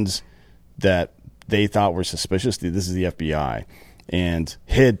the ones that they thought were suspicious. This is the FBI. And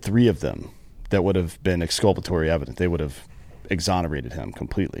hid 3 of them that would have been exculpatory evidence. They would have exonerated him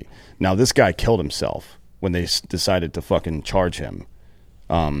completely. Now, this guy killed himself when they decided to fucking charge him.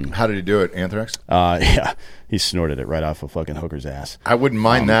 How did he do it? Anthrax? Yeah, he snorted it right off a fucking hooker's ass. I wouldn't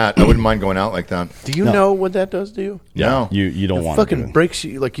mind that. I wouldn't mind going out like that. Do you know what that does to you? No. You don't want to. Fucking breaks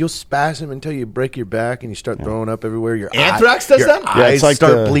you. Like, you'll spasm until you break your back and you start throwing up everywhere. Your Anthrax does that? Yeah, it's like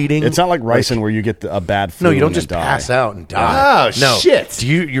start bleeding. It's not like ricin where you get a bad flu. No, you don't and just die. pass out and die. Oh, no. shit. Do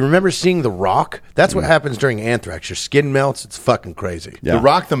you remember seeing The Rock? That's what happens during anthrax. Your skin melts. It's fucking crazy. Yeah. The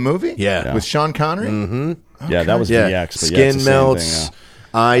Rock, the movie? Yeah. With Sean Connery? Mm-hmm. Yeah, that was VX. But yeah, it's Skin the same melts. thing,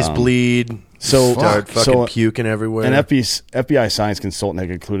 Eyes bleed. Start fucking puking everywhere. An FBI science consultant had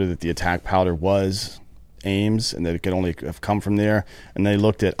concluded that the attack powder was Ames and that it could only have come from there. And they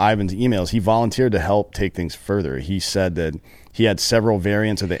looked at Ivan's emails. He volunteered to help take things further. He said that he had several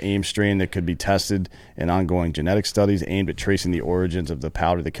variants of the Ames strain that could be tested in ongoing genetic studies aimed at tracing the origins of the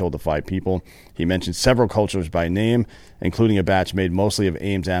powder that killed the 5 people. He mentioned several cultures by name, including a batch made mostly of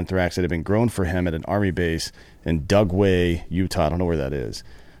Ames anthrax that had been grown for him at an army base in Dugway, Utah. I don't know where that is.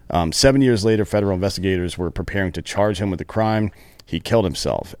 7 years later, federal investigators were preparing to charge him with the crime. He killed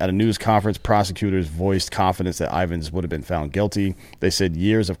himself. At a news conference, prosecutors voiced confidence that Ivins would have been found guilty. They said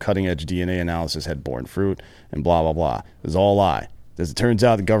years of cutting-edge DNA analysis had borne fruit, and blah, blah, blah. It was all a lie. As it turns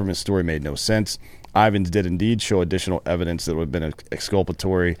out, the government story made no sense. Ivins did indeed show additional evidence that would have been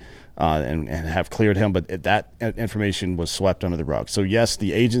exculpatory and have cleared him, but that information was swept under the rug. So, yes,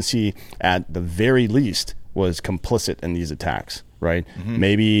 the agency, at the very least, was complicit in these attacks, right? Mm-hmm.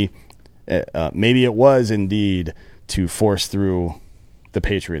 Maybe it was indeed to force through the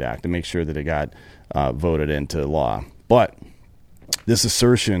Patriot Act to make sure that it got voted into law. But this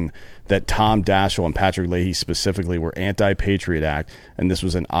assertion that Tom Daschle and Patrick Leahy specifically were anti-Patriot Act and this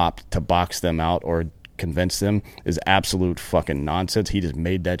was an opt to box them out or convince them is absolute fucking nonsense. He just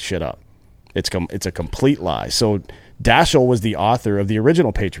made that shit up. It's a complete lie. So Daschle was the author of the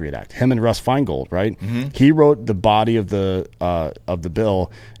original Patriot Act. Him and Russ Feingold, right? Mm-hmm. He wrote the body of the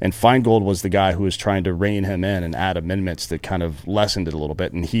bill, and Feingold was the guy who was trying to rein him in and add amendments that kind of lessened it a little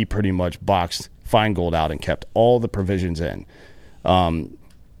bit. And he pretty much boxed Feingold out and kept all the provisions in. And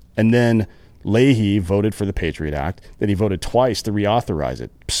then Leahy voted for the Patriot Act. Then he voted twice to reauthorize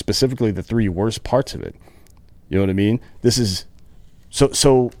it, specifically the 3 worst parts of it. You know what I mean? This is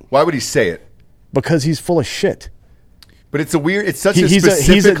so. Why would he say it? Because he's full of shit. But it's such a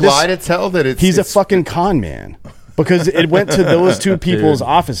specific lie to tell that he's a fucking con man. Because it went to those 2 people's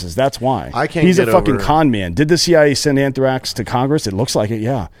offices. That's why. He's a fucking con man. Did the CIA send anthrax to Congress? It looks like it,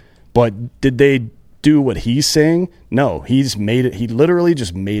 yeah. But did they do what he's saying? No. He's made it. He literally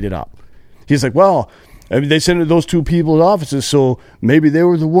just made it up. He's like, well, I mean, they sent it to those 2 people's offices, so maybe they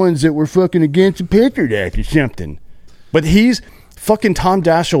were the ones that were fucking against the Patriot Act or something. But fucking Tom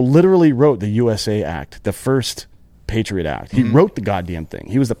Daschle literally wrote the USA Act, the first Patriot Act. He wrote the goddamn thing.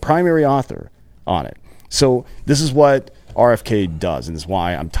 He was the primary author on it. So this is what RFK does, and this is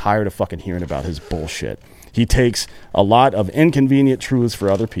why I'm tired of fucking hearing about his bullshit. He takes a lot of inconvenient truths for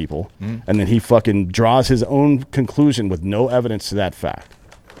other people, and then he fucking draws his own conclusion with no evidence to that fact.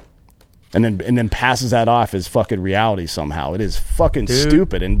 And then passes that off as fucking reality somehow. It is fucking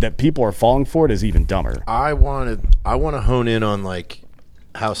stupid, and that people are falling for it is even dumber. I want to hone in on like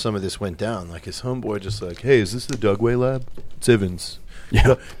how some of this went down. Like his homeboy just like, hey, is this the Dugway lab? It's Ivins.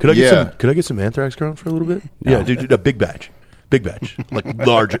 Yeah. Could I get some anthrax ground for a little bit? No. Yeah, dude, a big batch, like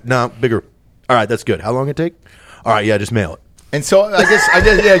large, no, bigger. All right, that's good. How long it take? All right, yeah, just mail it. And so I guess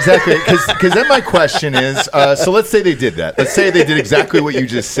yeah, exactly. Because then my question is, so let's say they did that. Let's say they did exactly what you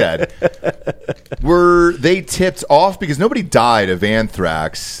just said. Were they tipped off because nobody died of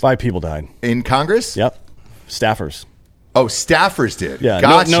anthrax? 5 people died in Congress. Yep, staffers. Oh, staffers did. Yeah,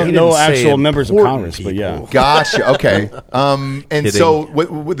 gotcha. no actual members of Congress, but yeah. Gotcha. Okay. And so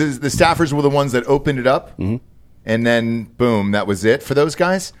the staffers were the ones that opened it up, and then boom, that was it for those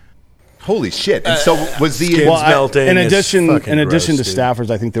guys. Holy shit! And so was the melting? In addition gross, to dude. staffers,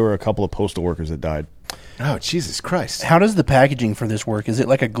 I think there were a couple of postal workers that died. Oh, Jesus Christ! How does the packaging for this work? Is it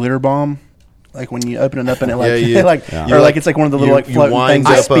like a glitter bomb? Like when you open it up and it like, Yeah, or like it's like one of the little like floating things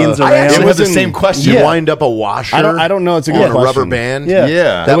that spins around. I actually have the same question. You wind up a washer. I don't know. It's a good on a question. rubber band.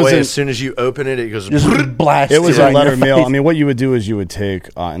 Yeah. That way, as soon as you open it, it goes blast. It was right a in letter your mail. face. I mean, what you would do is you would take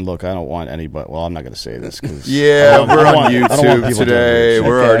and look. I don't want anybody. Well, I'm not going to say this because we're on YouTube today.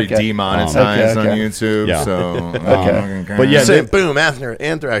 We're already demonetized on Okay. YouTube. Yeah. So but yeah, say boom,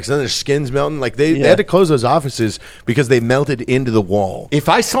 anthrax. Then their skin's melting. Like they had to close those offices because they melted into the wall. If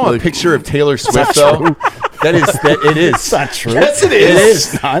I saw a picture of Taylor Swift, though, it is. It's not true. Yes, it It is.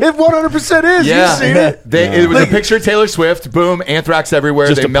 is. It 100% is. Yeah, You've seen it. It was a picture of Taylor Swift. Boom, anthrax everywhere.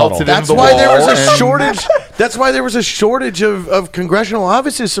 Just They a melted puddle. into the That's why wall. there was a and- shortage. That's why there was a shortage of congressional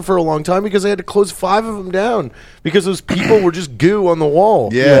offices for a long time because they had to close 5 of them down because those people were just goo on the wall.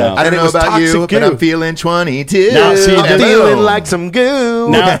 Yeah, I And don't it know was about you, toxic but goo. I'm feeling 22. Now, see, I'm that's- feeling like some goo.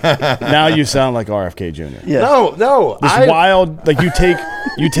 now you sound like RFK Jr. Yeah. No. This wild, like you take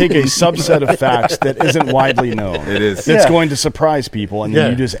a subset of facts that isn't widely known. It is. That's Yeah. going to surprise people, and then Yeah.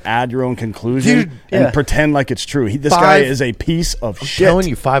 you just add your own conclusion Dude, and yeah. pretend like it's true. This guy 5 is a piece of I'm shit. telling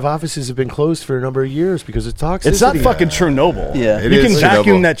you, 5 offices have been closed for a number of years because of toxicity. It's not fucking Chernobyl. Yeah. It you is can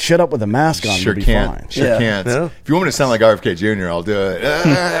vacuum Chernobyl. that shit up with a mask on. Sure and be can't. fine. Sure Yeah. can't. Yeah. If you want me to sound like RFK Jr., I'll do it. What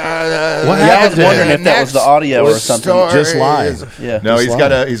Yeah, I was happened wondering there? if that was the audio or something. Just lie. Yeah. No, Just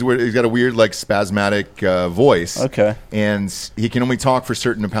he's got a weird like spasmodic voice. Okay. And he can only talk for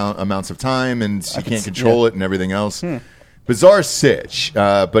certain amounts of time, and he can't control it and everything else. Bizarre sitch,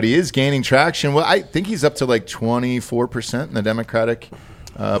 but he is gaining traction. Well, I think he's up to like 24% in the Democratic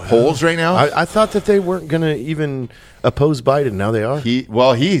polls right now. I thought that they weren't going to even oppose Biden. Now they are.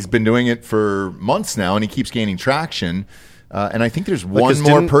 He's been doing it for months now, and he keeps gaining traction. And I think there's one Because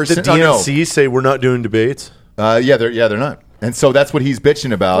more didn't person. The DNC say we're not doing debates. They're not. And so that's what he's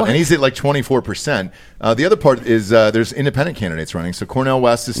bitching about. And he's at like 24%. The other part is there's independent candidates running. So Cornel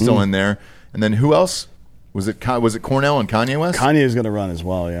West is still in there. And then who else? Was it Cornel and Kanye West? Kanye is going to run as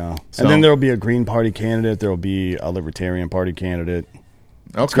well, yeah. So- And then there will be a Green Party candidate. There will be a Libertarian Party candidate.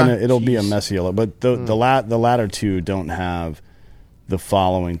 Okay. It'll be a messy, but the latter two don't have the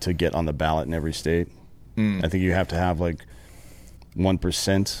following to get on the ballot in every state. I think you have to have like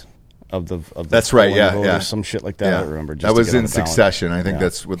 1% of the That's right. polling Yeah, voters, yeah. some shit like that. Yeah. I remember. Just That to was get on in the ballot. succession. I think Yeah.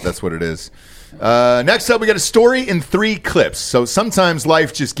 that's what it is. Next up, we got a story in 3 clips. So sometimes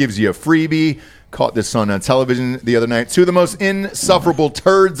life just gives you a freebie. Caught this on television the other night. 2 of the most insufferable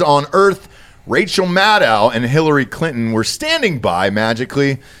turds on earth, Rachel Maddow and Hillary Clinton, were standing by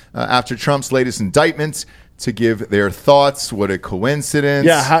magically after Trump's latest indictment to give their thoughts. What a coincidence.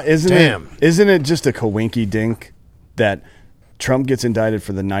 Yeah, isn't Damn. it just a coinky dink that Trump gets indicted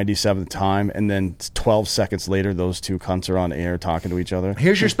for the 97th time, and then 12 seconds later, those two cunts are on air talking to each other?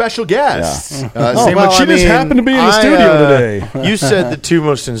 Here's your special guest. Yeah. Same well, with she just happened to be in the studio today. You said the 2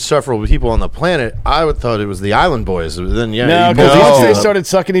 most insufferable people on the planet. I would thought it was the Island Boys. Then No, you because both- once they started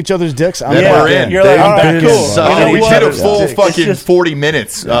sucking each other's dicks, I'm Then back we're in. in. You're like, They've all right, been cool. sucking You know we what? did a It's full just- fucking 40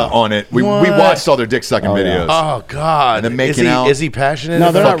 minutes on it. We watched all their dick sucking videos. Oh God! And then making is out. Is he passionate?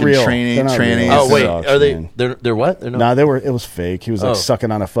 No, they're about not Fucking real. tranny- They're not trannies. real. Oh wait, Sucks, are they? man. They're what? They're not. No, they were. It was fake. He was like Oh. sucking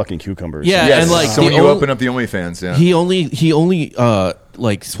on a fucking cucumber. Yeah, Yes. and like so the when you only- open up the OnlyFans, yeah. He only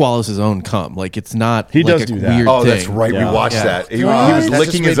like swallows his own cum. Like it's not. He like does a do that. Weird Oh, thing. that's right. Yeah. We watched Yeah. that. He What? was That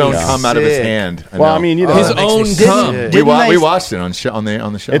licking just his made own me cum out of his sick. hand. I Well, know. I mean, you know, His that makes own me cum. sick. we Didn't they- watched it on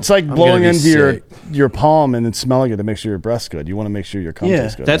the show. it's like I'm blowing gonna be into sick. your palm and then smelling it to make sure your breast's good. You want to make sure your cum Yeah.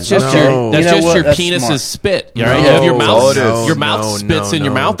 tastes good. That's right? just No. your. That's You know just what? your That's penis's smart. spit. Right? No, You have your that's all mouth. it is. Your mouth spits in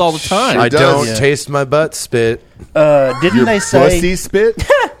your mouth all the time. I does. don't Yeah. taste my butt spit. Didn't Your they say? pussy spit?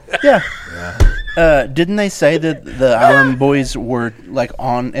 Yeah. Didn't they say that the Island Boys were like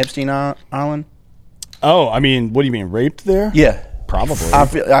on Epstein Island? Oh, I mean, what do you mean, raped there? Yeah. Probably.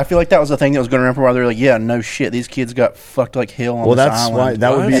 I feel like that was the thing that was going around for a while. They're like, yeah, no shit, these kids got fucked like hell on well, this that's island. why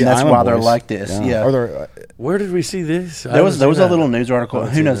that would be. and that's Island why they're Boys. like this. Yeah. Are there, Where did we see this? There was a little news article.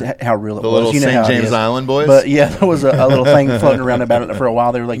 Who knows how real it The was? little You know St. how it James is. Island Boys? But yeah, there was a little thing floating around about it for a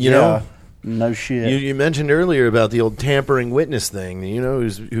while. They were like, You yeah, know, no shit. You mentioned earlier about the old tampering witness thing. You know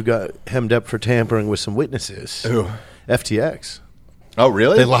who got hemmed up for tampering with some witnesses? Who? FTX. Oh,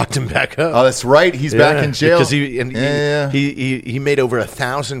 really? They locked him back up. Oh, that's right. He's back in jail. Because he made over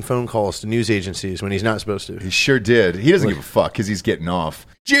 1,000 phone calls to news agencies when he's not supposed to. He sure did. He doesn't give a fuck because he's getting off.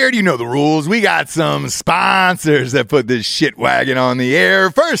 Jared, you know the rules. We got some sponsors that put this shit wagon on the air.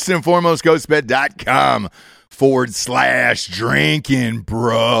 First and foremost, ghostbed.com/drinking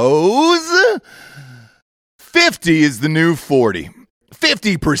bros. 50 is the new 40.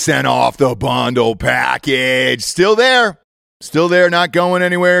 50% off the bundle package. Still there, not going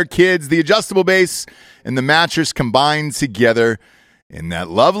anywhere. Kids, the adjustable base and the mattress combined together in that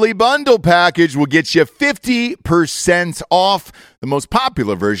lovely bundle package will get you 50% off. The most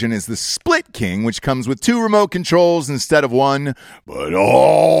popular version is the Split King, which comes with 2 remote controls instead of 1, but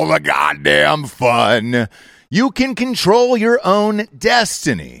all the goddamn fun. You can control your own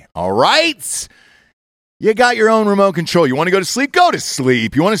destiny, all right? You got your own remote control. You want to go to sleep? Go to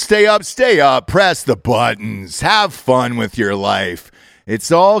sleep. You want to stay up? Stay up. Press the buttons. Have fun with your life.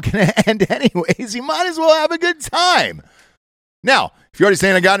 It's all going to end anyways. You might as well have a good time. Now, if you're already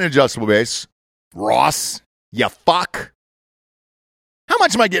saying I got an adjustable base, Ross, you fuck. How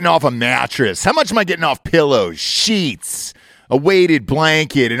much am I getting off a mattress? How much am I getting off pillows, sheets, a weighted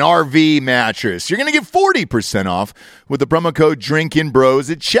blanket, an RV mattress? You're going to get 40% off with the promo code DrinkinBros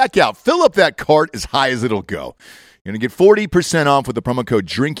at checkout. Fill up that cart as high as it'll go. You're going to get 40% off with the promo code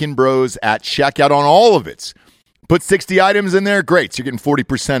DrinkinBros at checkout on all of it. Put 60 items in there, great. So you're getting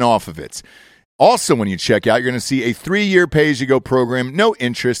 40% off of it. Also, when you check out, you're going to see a 3-year pay-as-you-go program, no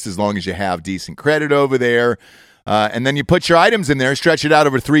interest as long as you have decent credit over there. And then you put your items in there, stretch it out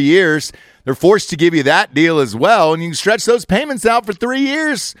over 3 years. They're forced to give you that deal as well, and you can stretch those payments out for 3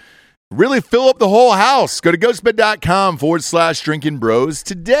 years. Really fill up the whole house. Go to ghostbed.com/drinking bros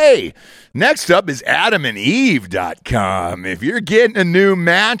today. Next up is adamandeve.com. If you're getting a new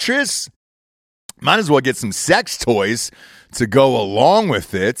mattress, might as well get some sex toys to go along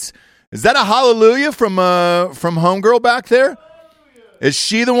with it. Is that a hallelujah from Homegirl back there? Is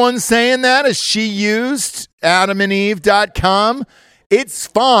she the one saying that? Has she used adamandeve.com? It's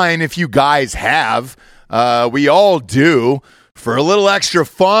fine if you guys have. We all do. For a little extra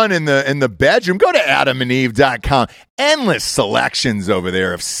fun in the bedroom, go to adamandeve.com. Endless selections over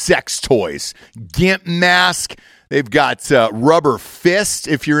there of sex toys. Gimp mask. They've got rubber fist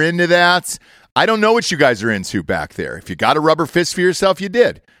if you're into that. I don't know what you guys are into back there. If you got a rubber fist for yourself, you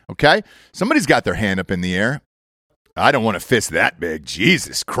did. Okay? Somebody's got their hand up in the air. I don't want a fist that big.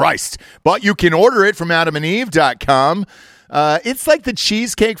 Jesus Christ. But you can order it from adamandeve.com. It's like the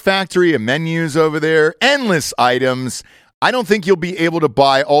Cheesecake Factory of menus over there. Endless items. I don't think you'll be able to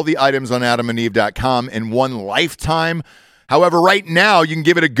buy all the items on adamandeve.com in one lifetime. However, right now, you can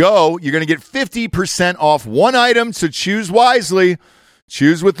give it a go. You're going to get 50% off one item, so choose wisely.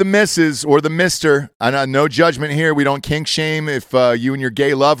 Choose with the missus or the mister. No judgment here. We don't kink shame. If you and your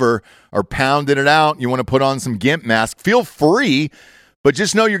gay lover are pounding it out, you want to put on some gimp mask, feel free. But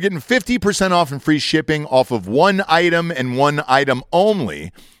just know you're getting 50% off and free shipping off of one item and one item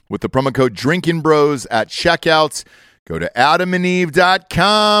only with the promo code DrinkinBros at checkout. Go to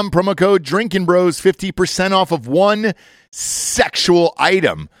adamandeve.com. Promo code DrinkinBros, 50% off of one sexual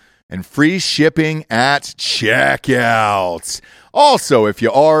item and free shipping at checkout. Also, if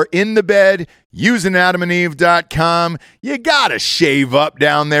you are in the bed using adamandeve.com, you got to shave up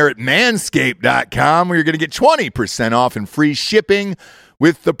down there at manscaped.com where you're going to get 20% off and free shipping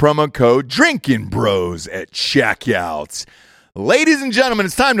with the promo code DrinkinBros at checkout. Ladies and gentlemen,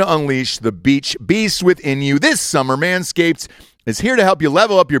 it's time to unleash the beach beast within you. This summer, Manscaped is here to help you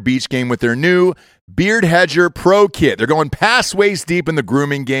level up your beach game with their new Beard Hedger Pro Kit. They're going past waist deep in the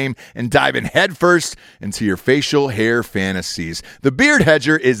grooming game and diving headfirst into your facial hair fantasies. The Beard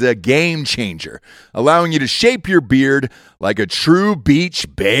Hedger is a game changer, allowing you to shape your beard like a true beach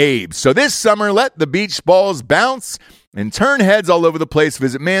babe. So this summer, let the beach balls bounce and turn heads all over the place.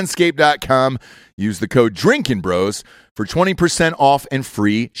 Visit manscaped.com. Use the code DrinkinBros for 20% off and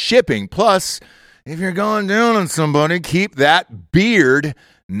free shipping. Plus, if you're going down on somebody, keep that beard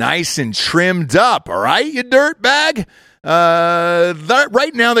nice and trimmed up, all right, you dirtbag?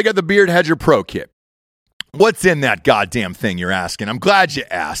 Right now, they got the Beard Hedger Pro Kit. What's in that goddamn thing, you're asking? I'm glad you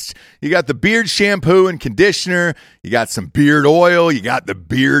asked. You got the beard shampoo and conditioner. You got some beard oil. You got the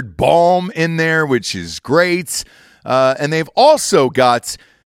beard balm in there, which is great. And they've also got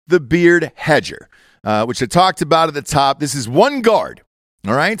the Beard Hedger, which I talked about at the top. This is one guard,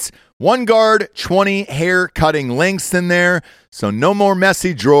 all right? One guard, 20 hair cutting lengths in there. So no more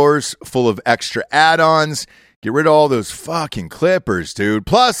messy drawers full of extra add-ons. Get rid of all those fucking clippers, dude.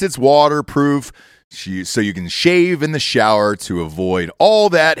 Plus, it's waterproof, so you can shave in the shower to avoid all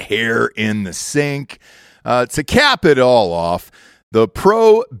that hair in the sink. To cap it all off, the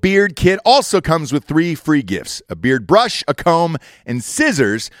Pro Beard Kit also comes with 3 free gifts: a beard brush, a comb, and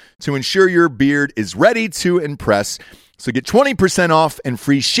scissors to ensure your beard is ready to impress. So get 20% off and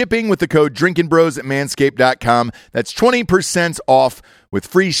free shipping with the code DrinkinBros at Manscaped.com. That's 20% off with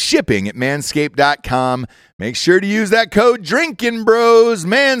free shipping at Manscaped.com. Make sure to use that code DrinkinBros.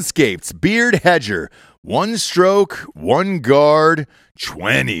 Manscaped's Beard Hedger. 1 stroke, 1 guard,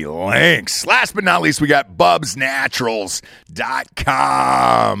 20 lengths. Last but not least, we got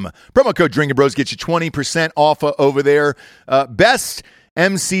BubsNaturals.com. Promo code DrinkinBros gets you 20% off over there. Best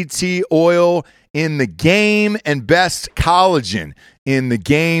MCT oil in the game and best collagen in the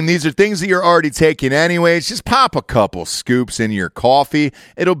game. These are things that you're already taking anyways. Just pop a couple scoops in your coffee.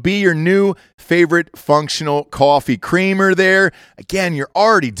 It'll be your new favorite functional coffee creamer there. Again, you're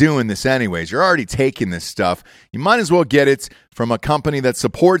already doing this anyways. You're already taking this stuff. You might as well get it from a company that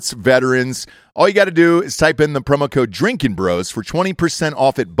supports veterans. All you got to do is type in the promo code DrinkinBros for 20%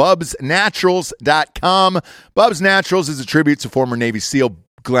 off at BubsNaturals.com. Bubs Naturals is a tribute to former Navy SEAL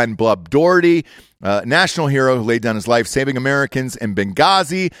Glenn Bub Doherty, national hero who laid down his life saving Americans in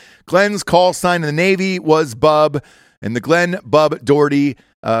Benghazi. Glenn's call sign in the Navy was Bub, and the Glenn Bub Doherty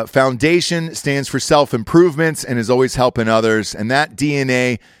Foundation stands for self-improvement and is always helping others, and that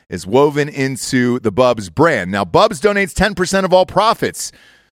DNA is woven into the Bubs brand. Now, Bubs donates 10% of all profits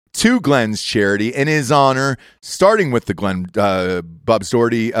to Glenn's charity in his honor, starting with the Glenn Bubs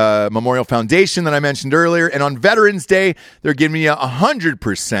Doherty Memorial Foundation that I mentioned earlier. And on Veterans Day, they're giving you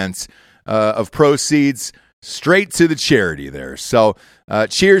 100% of proceeds straight to the charity there. So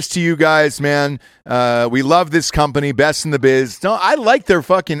cheers to you guys, man. We love this company, best in the biz. No, I like their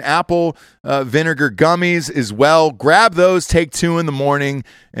fucking apple vinegar gummies as well. Grab those, take 2 in the morning,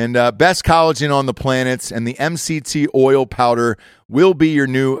 and best collagen on the planet. And the MCT oil powder will be your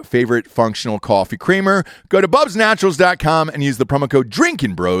new favorite functional coffee creamer. Go to BubsNaturals.com and use the promo code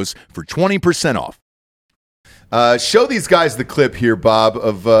DrinkinBros for 20% off. Show these guys the clip here, Bob,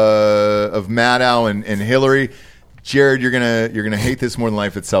 of Maddow and Hillary. Jared, you're gonna hate this more than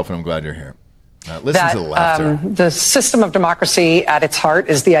life itself, and I'm glad you're here. Listen to the laughter. The system of democracy at its heart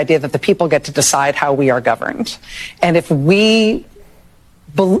is the idea that the people get to decide how we are governed. And if we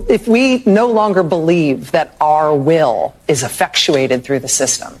no longer believe that our will is effectuated through the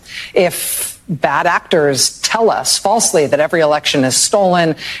system, if bad actors tell us falsely that every election is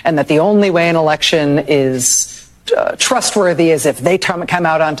stolen and that the only way an election is trustworthy is if they come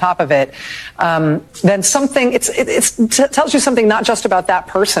out on top of it, then something it tells you something not just about that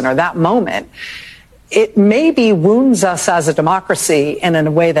person or that moment. It maybe wounds us as a democracy and in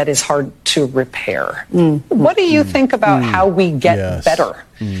a way that is hard to repair. What do you think about how we get better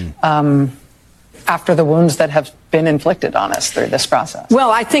after the wounds that have been inflicted on us through this process?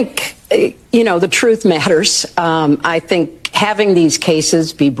 Well, I think, the truth matters. I think having these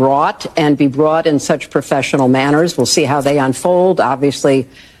cases be brought in such professional manners, we'll see how they unfold. Obviously,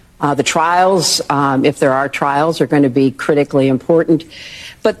 the trials, if there are trials, are going to be critically important.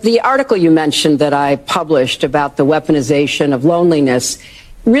 But the article you mentioned that I published about the weaponization of loneliness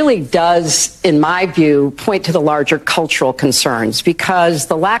really does, in my view, point to the larger cultural concerns, because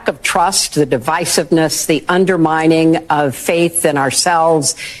the lack of trust, the divisiveness, the undermining of faith in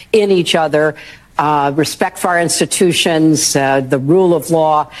ourselves, in each other, respect for our institutions, the rule of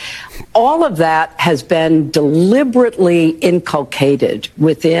law, all of that has been deliberately inculcated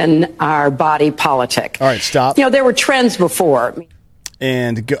within our body politic. All right, stop. There were trends before.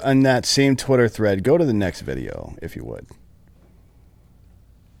 And on that same Twitter thread, go to the next video, if you would.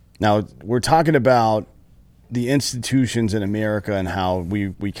 Now, we're talking about the institutions in America and how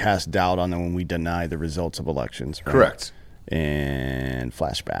we cast doubt on them when we deny the results of elections. Right? Correct. And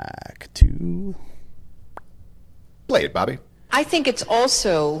flashback to... Play it, Bobby. I think it's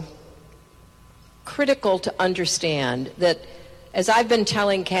also critical to understand that, as I've been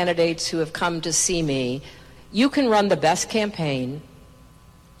telling candidates who have come to see me, you can run the best campaign,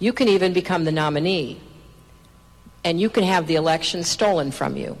 you can even become the nominee, and you can have the election stolen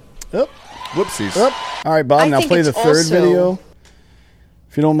from you. Oop. Whoopsies. Oop. All right, Bob, I now think play the it's third also- video.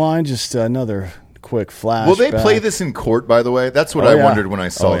 If you don't mind, just another quick flash. Will they play this in court, by the way? That's what I wondered when I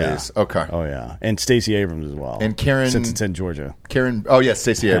saw these. Okay. Oh, yeah. And Stacey Abrams as well. And Karen... Since it's in Georgia. Oh, yes,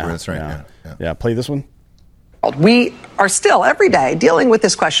 Stacey Abrams, right. Yeah, play this one. We are still every day dealing with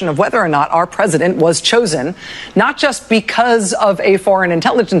this question of whether or not our president was chosen, not just because of a foreign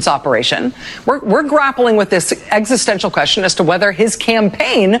intelligence operation. We're grappling with this existential question as to whether his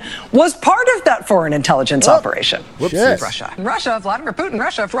campaign was part of that foreign intelligence operation. Russia, Vladimir Putin,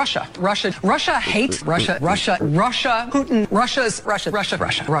 Russia, hates Russia, Putin, Russia's Russia, Russia,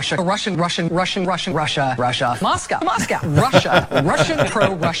 Moscow, Russia, Russian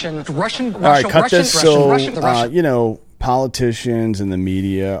pro-Russian, Russian, All right, cut this. So, Russian. Politicians and the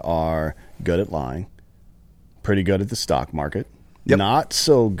media are good at lying, pretty good at the stock market, not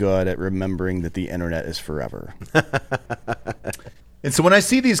so good at remembering that the internet is forever. And so when I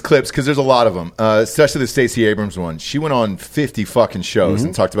see these clips, because there's a lot of them, especially the Stacey Abrams one, she went on 50 fucking shows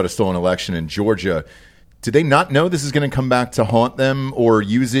and talked about a stolen election in Georgia. Did they not know this is going to come back to haunt them or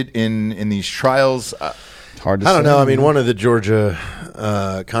use it in these trials? Hard to I don't say. know. I mean, one of the Georgia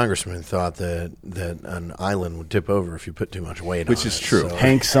congressmen thought that an island would tip over if you put too much weight on it. Which is true. So.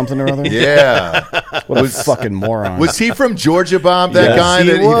 Hank something or other? Yeah. What a fucking moron. Was he from Georgia, Bob? That Yes, guy he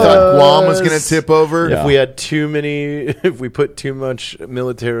that he thought Guam was going to tip over? Yeah. If we had if we put too much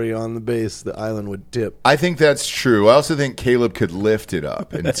military on the base, the island would tip. I think that's true. I also think Caleb could lift it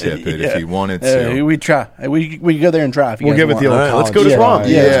up and tip it if he wanted to. We try. We go there and try. If you We'll guys give it the want. old All right, let's college go to try. Guam.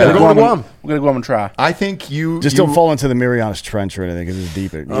 Yeah. We're going to Guam. We're gonna go and try. I think you Just don't fall into the Marianas Trench or anything because it's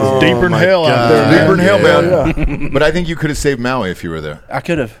deeper. Oh, It's deeper than my hell out God. there. man. Deeper in hell, Yeah, man. yeah. But I think you could have saved Maui if you were there. I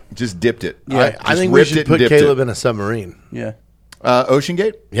could have. Just dipped it. I Just think we ripped should it and put dipped Caleb it. in a submarine. Yeah. Ocean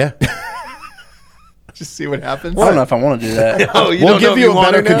Gate? Yeah. Just see what happens. I don't know if I want to do that. Oh, you We'll don't know give if you a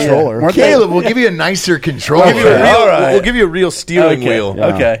want better to now? controller. Weren't they- Caleb, we'll give you a nicer controller. We'll give you a real steering wheel.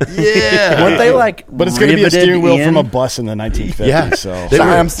 Okay. Yeah. Weren't they like? But it's going to be a riveted steering wheel in? from a bus in the 1950s. Yeah. So. They Sorry,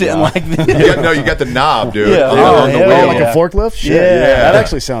 were- I'm sitting like this. You got the knob, dude. Yeah. on the hell wheel. Like a forklift? Shit. Yeah. That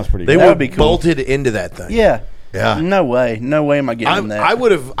actually sounds pretty They good. That were would be cool. bolted into that thing. Yeah. Yeah. No way. No way am I getting in that. I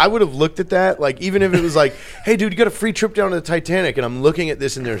would have looked at that, like, even if it was like, hey dude, you got a free trip down to the Titanic, and I'm looking at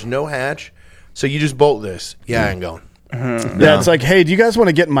this and there's no hatch, so you just bolt this. Yeah, I ain't going. Yeah, it's like, hey, do you guys want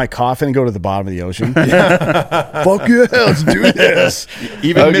to get in my coffin and go to the bottom of the ocean? Fuck yeah, let's do this.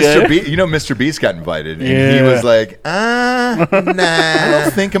 Even Okay. Mr. Beast, Mr. Beast got invited, and he Yeah. was like, nah, I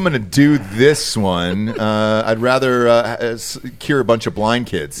don't think I'm going to do this one. I'd rather cure a bunch of blind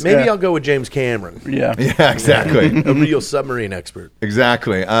kids. Maybe I'll go with James Cameron. yeah. Yeah, exactly. A real submarine expert.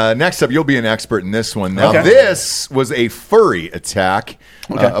 Exactly. Next up, you'll be an expert in this one. Now, Okay. this was a furry attack.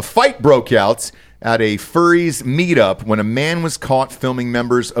 A fight broke out at a furries meetup when a man was caught filming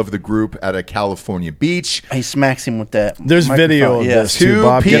members of the group at a California beach. He smacks him with that. There's video of Yeah. this. too, Two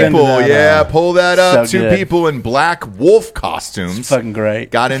Bob. Get into people, that, pull that up. So Two good. people in black wolf costumes. It's fucking great.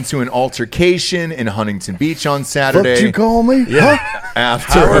 Got into an altercation in Huntington Beach on Saturday. Fuck you call me? Yeah.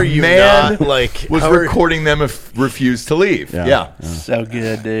 After How are a you man not, like, was how are- recording them if refused to leave. Yeah. So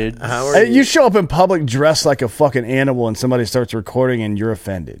good, dude. How are Hey, you show up in public dressed like a fucking animal and somebody starts recording and you're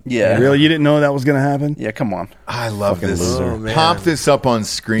offended. Yeah. Really? You didn't know that was going to happen? Yeah, come on. I love Fucking this. loser. Oh, man. Pop this up on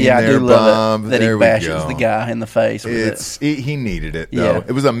screen Yeah, I there, do love Bob. it that there he we bashes go. the guy in the face with It's he needed it though. Yeah.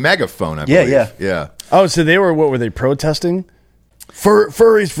 It was a megaphone, I Yeah, believe. Yeah. Oh, so they were, what were they protesting?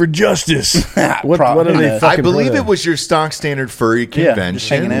 Furries for justice. what are they Probably. fucking I believe protesting? it was your stock standard furry just hanging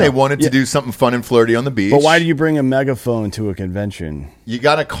convention. out. They wanted to do something fun and flirty on the beach. But why do you bring a megaphone to a convention? You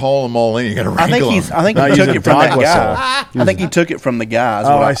got to call them all in. You got to I wrangle think them. I think Not he took using it from that dog whistle. guy. I think he took it from the guy. is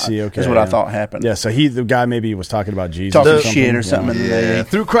Oh, what I see. Okay. Is what I yeah. thought happened. Yeah, so the guy maybe was talking about Jesus. Talking or something. shit or something. And Yeah. they,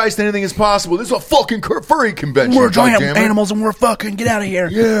 Through Christ, anything is possible. This is a fucking furry convention. we're giant goddammit. animals and we're fucking get out of here.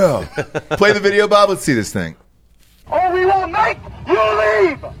 Yeah. Play the video, Bob. Let's see this thing. Or we will make you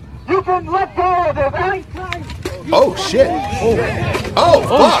leave. You can let go of it anytime. Oh, shit. Oh,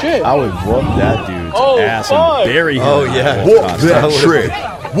 fuck. I would whoop that dude's ass fuck. and bury him. Oh, yeah. Whoop that trick.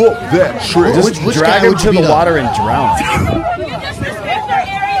 Whoop that trick. Just drag him to the water and drown him.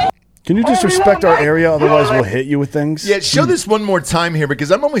 Can you just respect our area? Otherwise, we'll hit you with things. Yeah, show this one more time here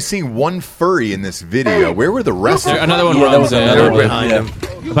because I'm only seeing one furry in this video. Where were the rest of them? Another one Yeah, that runs was in. another Another one. behind Yeah.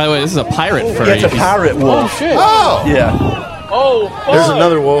 him. By the way, this is a pirate furry. Yeah, it's a pirate wolf. Oh! Yeah. Oh, fuck. There's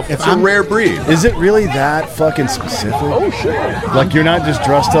another wolf. It's a rare breed. Is it really that fucking specific? Oh shit! Like you're not just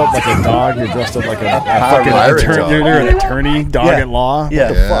dressed up like a dog. You're dressed up like a fucking pirate attorney. dog. You're an attorney, dog Yeah. at law. Yeah.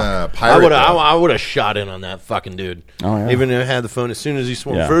 What the fuck? Yeah, pirate dog. I would have shot in on that fucking dude. Oh, yeah. Even if I had the phone as soon as he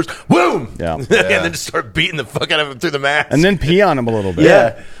swung Yeah. first, boom! Yeah. And then just start beating the fuck out of him through the mask. And then pee on him a little bit.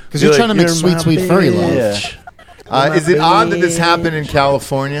 yeah. Because you're trying to make sweet, sweet furry love. Yeah. Is it odd that this happened in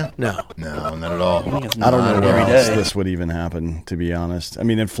California? No, not at all. I don't know where else this would even happen, to be honest. I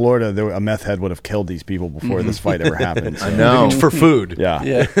mean, in Florida, a meth head would have killed these people before this fight ever happened. So. I know. For food. Yeah.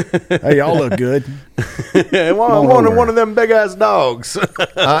 Hey, y'all look good. I wanted one of them big ass dogs.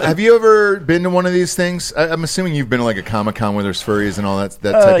 Have you ever been to one of these things? I'm assuming you've been to like a Comic-Con where there's furries and all that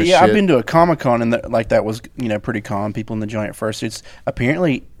type of shit. Yeah, I've been to a Comic-Con and that was pretty common. People in the giant fursuits.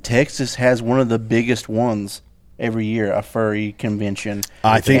 Apparently, Texas has one of the biggest ones every year, a furry convention.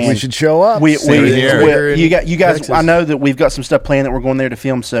 I think we should show up. You guys. Texas. I know that we've got some stuff planned that we're going there to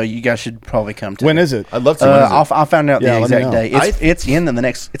film, so you guys should probably come to. When is it? I'd love to. I'll find out the exact day. It's in the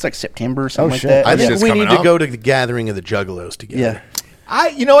next. It's like September or something like that. I think we need to go to the gathering of the Juggalos together. Yeah.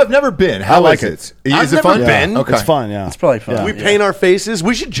 I've never been. How is it? Is it fun? Been. Okay. It's fun. Yeah, it's probably fun. Yeah. We paint our faces.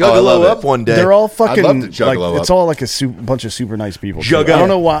 We should Juggalo up one day. They're all fucking. I'd love to Juggalo up. It's all like a bunch of super nice people. Jug I up. don't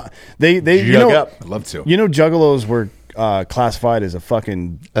know why they. I'd love to. Juggalos were classified as a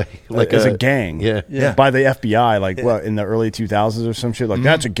fucking as a gang. Yeah. By the FBI, what in the early 2000s or some shit. Like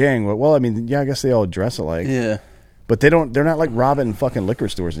that's a gang. Well, I mean, I guess they all dress alike. Yeah. But they're not like robbing fucking liquor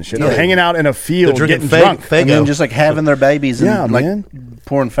stores and shit. They're hanging out in a field getting drunk. And then just like having their babies and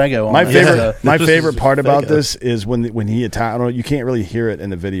pouring Faygo on My favorite part about this is when he attacked. I don't know, you can't really hear it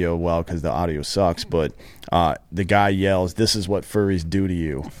in the video well because the audio sucks, but the guy yells, "This is what furries do to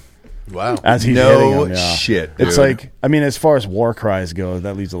you." Wow. As he's hitting him, shit, dude. It's like, I mean, as far as war cries go,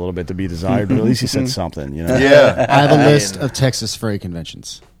 that leaves a little bit to be desired, but at least he said something, Yeah. I have a list of Texas furry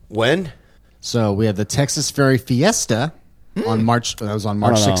conventions. When? So we have the Texas Furry Fiesta on March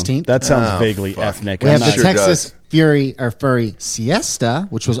 16th. That sounds vaguely ethnic. We have the Texas Furry Siesta,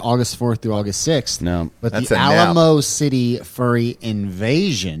 which was August 4th through August 6th. No. But That's the a nap. Alamo City Furry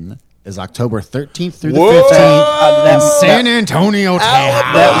Invasion is October 13th through the 15th in San Antonio, Texas.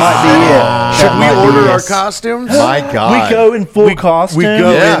 That might be it. Should we order our costumes? My God. We go in full costume. We go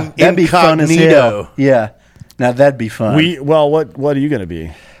in That'd be fun as incognito. hell. Yeah. Now that'd be fun. What are you going to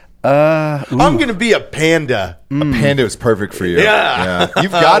be? I'm going to be a panda. A panda is perfect for you. Yeah.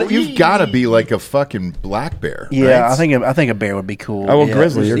 You've got to be like a fucking black bear. Yeah, right? I think a bear would be cool. Oh, well, yeah.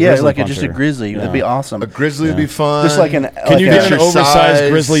 grizzly. You're a Yeah, grizzly like puncher. just a grizzly. That'd be awesome. A grizzly would be fun. Just like Can you get an exercise.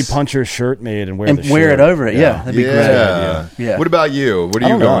 oversized grizzly puncher shirt made and wear the shirt? wear it over it? Yeah, that'd be great. Yeah. What about you? What are I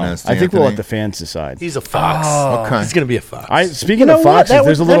you don't going know. as? I think we'll Anthony? let the fans decide. He's a fox. Okay. He's going to be a fox. Speaking know of what? foxes,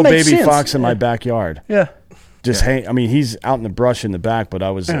 there's a little that makes baby sense. fox in my backyard. Yeah. Just hang. I mean, he's out in the brush in the back, but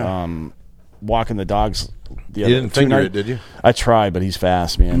I was walking the dogs. You didn't finger it, did you? I tried, but he's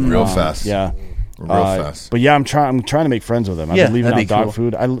fast, man. Real fast. Yeah. Real fast. But yeah, I'm trying to make friends with them. I've Yeah, been leaving that'd out be dog cool.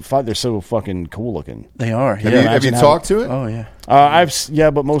 food. I thought they're so fucking cool looking. They are. Have you talked to it? Oh yeah.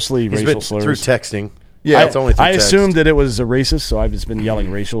 But mostly He's racial been slurs. through texting. Yeah, it's only through I text. assumed that it was a racist, so I've just been yelling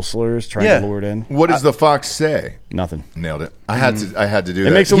racial slurs, trying to lure it in. What does the fox say? Nothing. Nailed it. I had to do It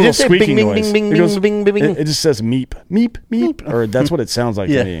that. makes a You little didn't say squeaking bing, noise. bing, bing, It goes- bing, bing, bing. It just says meep, meep, meep, or that's what it sounds like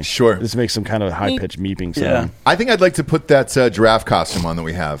to me. Sure. It just makes some kind of high pitched meeping sound. Yeah. I think I'd like to put that giraffe costume on that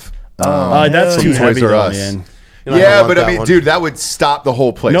we have. That's from too Toys heavy, R though, Us. man. You're not Yeah, gonna want but I that mean, one. dude, that would stop the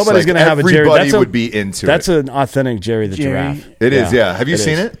whole place. Nobody's Like, going to have a Jerry. Everybody would be into That's it. an authentic Jerry the Jerry. giraffe. It is, yeah. Have you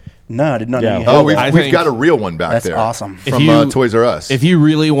seen it? No, I did not know. Yeah. You Oh, had we've, that. we've got a real one back That's there. awesome. From Toys R Us. If you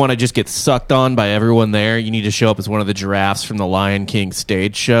really want to just get sucked on by everyone there, you need to show up as one of the giraffes from the Lion King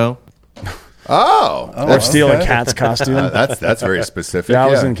stage show. Or steal a cat's costume. That's very specific. Yeah, I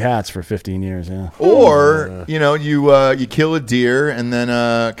was in Cats for 15 years. Yeah. Or you kill a deer and then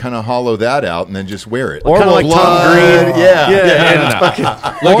kind of hollow that out and then just wear it. Or Kinda we'll like Tom Green.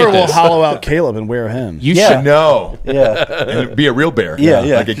 Or we'll hollow out Caleb and wear him. You should know. Yeah. And be a real bear. Yeah.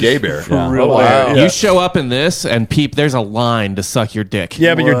 Like a gay bear. Real bear. You show up in this, and there's a line to suck your dick.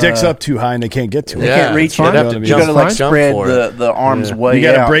 Yeah, but your dick's up too high and they can't get to it. They can't reach it. You'd have to You jump got to like jump spread for the arms way You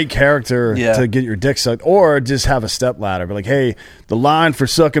got out. to break character Yeah. to get your dick sucked, or just have a step ladder. Be like, hey, the line for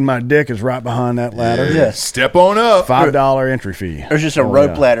sucking my dick is right behind that ladder. Yeah. Step on up. $5 entry fee. There's just a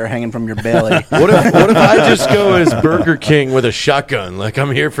rope ladder hanging from your belly. What if I just go as Burger King with a shotgun? Like,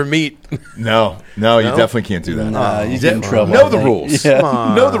 I'm here for meat. No, you definitely can't do that. Nah, you get in trouble. Know the rules. Yeah.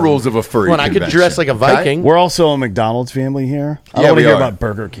 Know the rules of a furry When I could convention. dress like a Viking. We're also a McDonald's family here. I Yeah, don't want we to hear are. about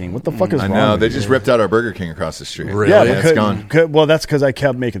Burger King. What the fuck is I wrong know. with They you? just ripped out our Burger King across the street. Really? Yeah, it's gone. Well, that's because I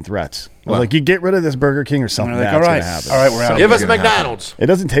kept making threats. I was Wow. like, you get rid of this Burger King or something Like, bad's all going right, to happen. all right, we're out. Give us Gonna happen. McDonald's. It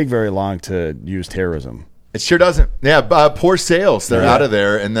doesn't take very long to use terrorism. It sure doesn't. Yeah, poor sales. They're out of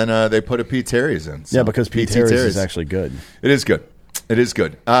there, and then they put a Pete Terry's in. So Yeah, because Pete PT Terry's is actually good. It is good. It is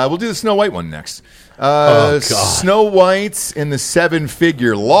good. We'll do the Snow White one next. God. Snow White in the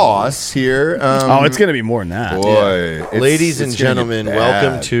 7-figure loss here. It's going to be more than that. Boy, Ladies and it's gonna get gentlemen,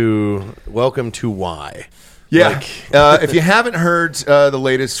 bad. welcome to Why. Yeah. If you haven't heard the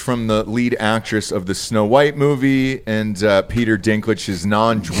latest from the lead actress of the Snow White movie and Peter Dinklage's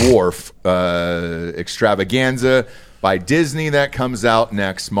non-dwarf extravaganza by Disney that comes out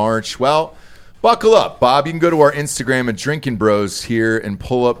next March, well, buckle up, Bob. You can go to our Instagram at Drinking Bros here and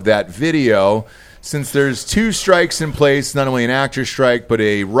pull up that video. Since there's 2 strikes in place, not only an actor strike, but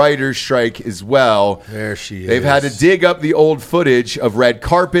a writer strike as well. There she is. They've had to dig up the old footage of red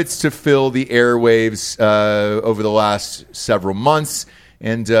carpets to fill the airwaves over the last several months.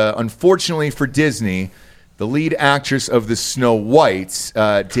 And unfortunately for Disney, the lead actress of the Snow White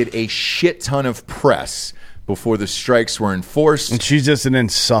did a shit ton of press before the strikes were enforced. And she's just an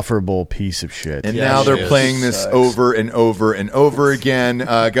insufferable piece of shit. And now they're playing this over and over and over again. Go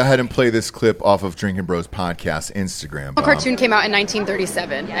ahead and play this clip off of Drinking Bros podcast Instagram. The cartoon came out in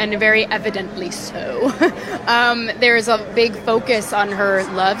 1937, and very evidently so. There is a big focus on her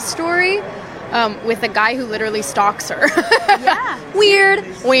love story with a guy who literally stalks her. Yeah. Weird.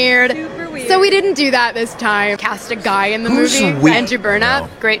 Super weird. So we didn't do that this time. Cast a guy in the movie. Andrew Burnap,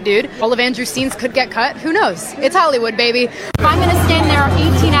 great dude. All of Andrew's scenes could get cut. Who knows? It's Hollywood, baby. If I'm going to stand there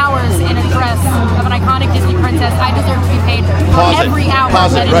 18 hours in a dress of an iconic Disney princess, I deserve to be paid for every hour.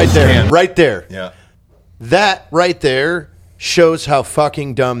 Pause it right there. Right there. Yeah. That right there shows how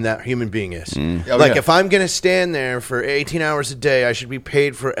fucking dumb that human being is. If I'm going to stand there for 18 hours a day, I should be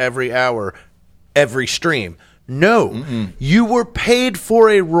paid for every hour, every stream. No, you were paid for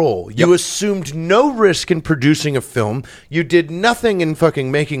a role. You assumed no risk in producing a film. You did nothing in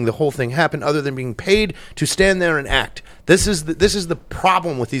fucking making the whole thing happen other than being paid to stand there and act. This is the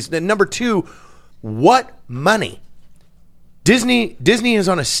problem with these. And number 2, what money? Disney is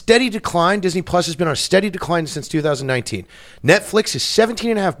on a steady decline. Disney Plus has been on a steady decline since 2019. Netflix is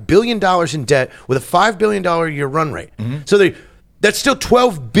 $17.5 billion in debt with a $5 billion a year run rate. So that's still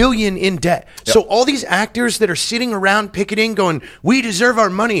 $12 billion in debt. Yep. So all these actors that are sitting around picketing going, we deserve our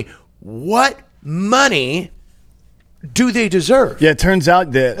money. What money do they deserve? Yeah, it turns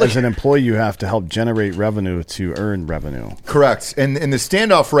out that as an employee, you have to help generate revenue to earn revenue. Correct. And in the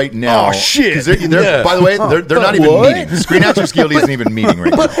standoff right now. Oh, shit. They're, by the way, they're not even meeting. The Screen Actors Guild isn't even meeting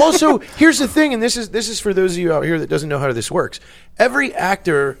right now. But also, here's the thing, and this is for those of you out here that doesn't know how this works. Every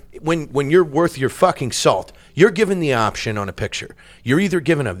actor, when you're worth your fucking salt, you're given the option on a picture. You're either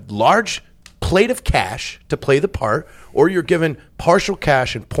given a large plate of cash to play the part, or you're given partial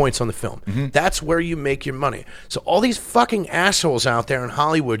cash and points on the film. That's where you make your money. So all these fucking assholes out there in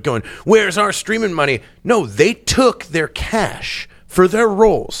Hollywood going, where's our streaming money? No, they took their cash for their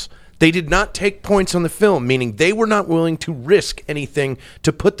roles. They did not take points on the film, meaning they were not willing to risk anything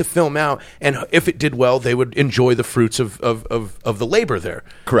to put the film out. And if it did well, they would enjoy the fruits of the labor there.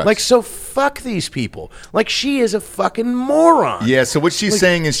 Correct. So fuck these people. She is a fucking moron. Yeah, so what she's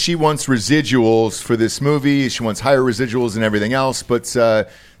saying is she wants residuals for this movie. She wants higher residuals and everything else. But the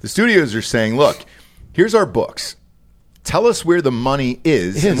studios are saying, look, here's our books. Tell us where the money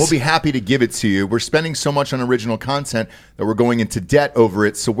is, and we'll be happy to give it to you. We're spending so much on original content that we're going into debt over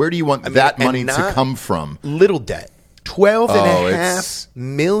it. So where do you want that money to come from? Little debt. $12.5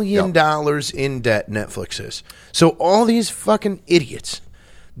 million in debt Netflix is. So all these fucking idiots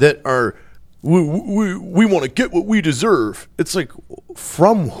that are, we want to get what we deserve. It's like,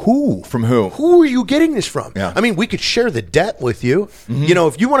 from who? From who? Who are you getting this from? Yeah. I mean, we could share the debt with you. You know,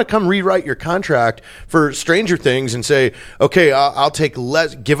 if you want to come rewrite your contract for Stranger Things and say, okay, I'll take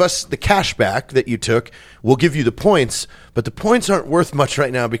less, give us the cash back that you took. We'll give you the points, but the points aren't worth much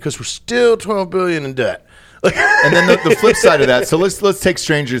right now because we're still $12 billion in debt. And then the flip side of that. So let's take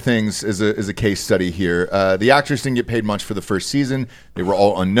Stranger Things as a case study here. The actors didn't get paid much for the first season. They were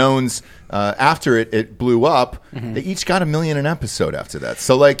all unknowns. After it blew up, they each got $1 million an episode after that.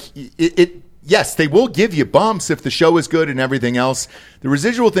 So yes, they will give you bumps if the show is good and everything else. The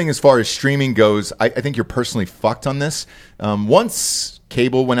residual thing as far as streaming goes, I think you're personally fucked on this. Once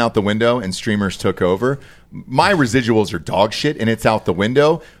cable went out the window and streamers took over, my residuals are dog shit and it's out the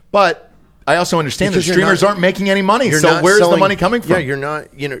window. But I also understand that streamers aren't making any money. So where's the money coming from? Yeah, you're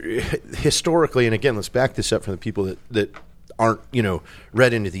not, historically, and again, let's back this up from the people that aren't,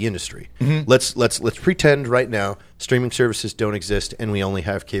 read into the industry. Let's pretend right now streaming services don't exist and we only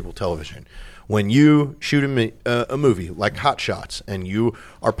have cable television. When you shoot a movie like Hot Shots and you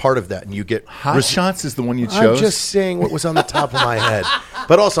are part of that and you get... Hot Shots is the one you chose? I'm just saying what was on the top of my head.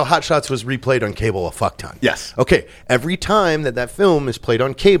 But also Hot Shots was replayed on cable a fuck ton. Yes. Okay, every time that film is played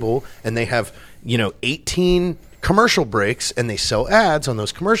on cable and they have, 18 commercial breaks and they sell ads on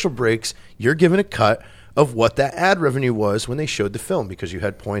those commercial breaks, you're given a cut of what that ad revenue was when they showed the film because you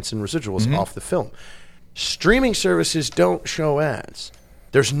had points and residuals off the film. Streaming services don't show ads.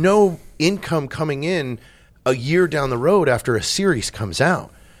 There's no income coming in a year down the road after a series comes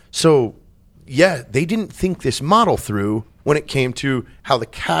out. So, yeah, they didn't think this model through when it came to how the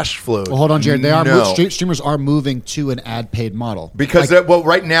cash flowed. Well, hold on, Jared. Streamers are moving to an ad-paid model because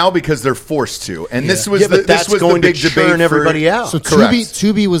right now because they're forced to, and this was that's going the big to debate churn everybody out. So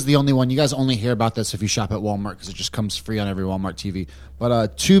Tubi was the only one. You guys only hear about this if you shop at Walmart because it just comes free on every Walmart TV.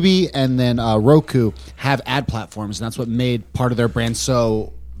 But Tubi and then Roku have ad platforms, and that's what made part of their brand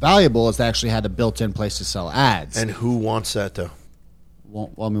so valuable is they actually had a built-in place to sell ads. And who wants that though? Well,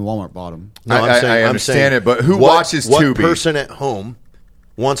 I mean, Walmart bought them. No, I understand it, but who watches Tubi? What person at home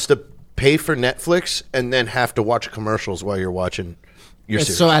wants to pay for Netflix and then have to watch commercials while you're watching your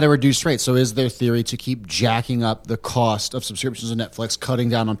series? So at a reduced rate. So is their theory to keep jacking up the cost of subscriptions to Netflix, cutting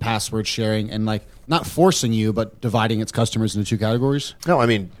down on password sharing, and like not forcing you, but dividing its customers into two categories? No, I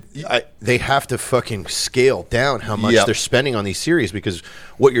mean, they have to fucking scale down how much they're spending on these series because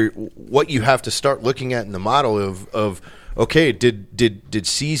what you have to start looking at in the model of okay, did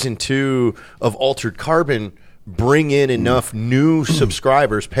season 2 of Altered Carbon bring in enough new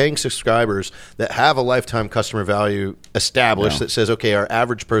subscribers, paying subscribers that have a lifetime customer value established that says, okay, our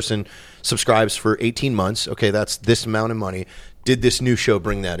average person subscribes for 18 months. Okay, that's this amount of money. Did this new show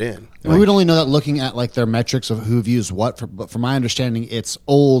bring that in? We would only know that looking at like their metrics of who views what. But from my understanding, it's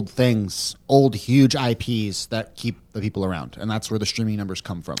old things, old huge IPs that keep the people around, and that's where the streaming numbers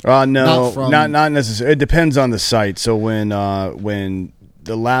come from. No, not necessarily. It depends on the site. So when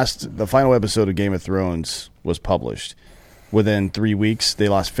the final episode of Game of Thrones was published, within 3 weeks they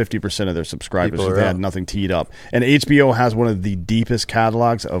lost 50% of their subscribers because they had nothing teed up. And HBO has one of the deepest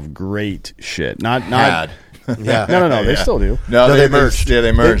catalogs of great shit. Not. Yeah. No. They still do. No, they merged. Yeah,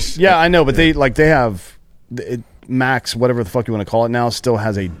 they merged. Yeah, I know, but they have Max, whatever the fuck you want to call it now, still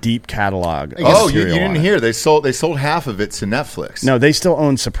has a deep catalog. Oh, you didn't hear? They sold half of it to Netflix. No, they still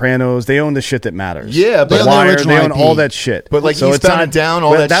own Sopranos. They own the shit that matters. Yeah, but The Wire, they own all that shit. But like Eastbound and Down,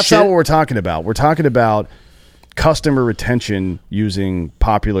 all that that's shit. not what we're talking about. We're talking about customer retention using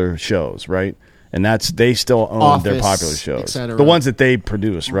popular shows, right? And they still own Office, their popular shows, etc. the ones that they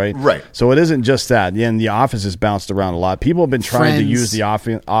produce, right? Right. So it isn't just that. Yeah, and The Office has bounced around a lot. People have been trying to use The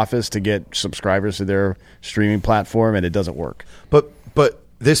Office to get subscribers to their streaming platform, and it doesn't work. But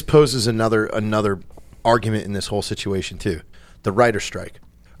this poses another argument in this whole situation too: the writer strike.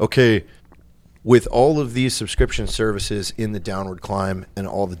 Okay, with all of these subscription services in the downward climb and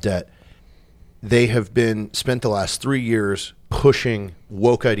all the debt, they have been spent the last 3 years pushing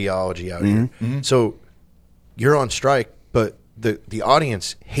woke ideology out here. Mm-hmm. So you're on strike, but the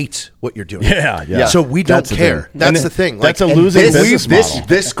audience hates what you're doing. Yeah. So we don't care. That's the thing. That's a losing business model.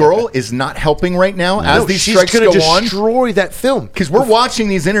 This girl is not helping right now as these she's strikes gonna go on. Destroy that film Because we're watching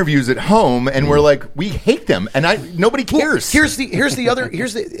these interviews at home and we're like, we hate them, and nobody cares. Here's the other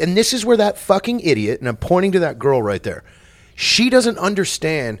and this is where that fucking idiot, and I'm pointing to that girl right there. She doesn't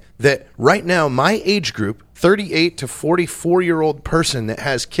understand that right now, my age group, 38 to 44-year-old person that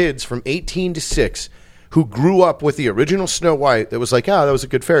has kids from 18 to 6 who grew up with the original Snow White that was like, that was a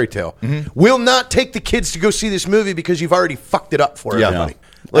good fairy tale, will not take the kids to go see this movie because you've already fucked it up for everybody.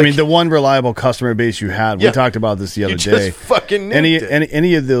 I mean, the one reliable customer base you had, we talked about this the other day. Just fucking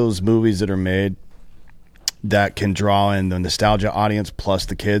any of those movies that are made that can draw in the nostalgia audience plus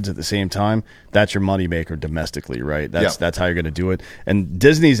the kids at the same time, that's your moneymaker domestically, right? That's how you're going to do it. And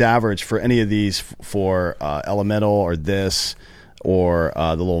Disney's average for any of these, for Elemental or this or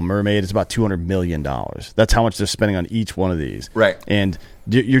The Little Mermaid, is about $200 million. That's how much they're spending on each one of these. Right. And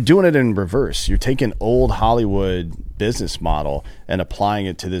you're doing it in reverse. You're taking old Hollywood business model and applying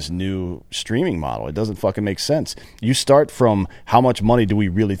it to this new streaming model. It doesn't fucking make sense. You start from how much money do we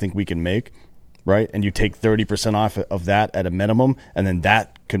really think we can make, right? And you take 30% off of that at a minimum, and then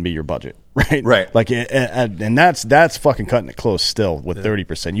that can be your budget, right? Right. Like, and that's fucking cutting it close still with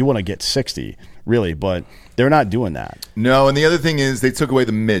 30%. You want to get 60, really, but they're not doing that. No, and the other thing is they took away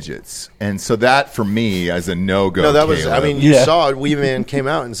the midgets, and so that for me as a no-go. No, that was. Caleb. I mean, you saw it. Wee Man came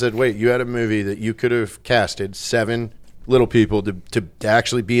out and said, "Wait, you had a movie that you could have casted 7 little people to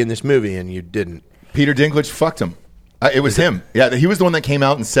actually be in this movie, and you didn't." Peter Dinklage fucked him. It was him. Yeah, he was the one that came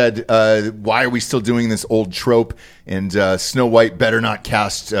out and said, why are we still doing this old trope? And Snow White better not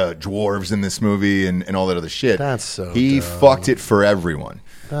cast dwarves in this movie and all that other shit. That's so He dumb. fucked it for everyone.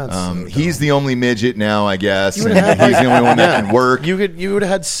 That's so he's the only midget now, I guess. You And would've had- he's the only one that can work. You would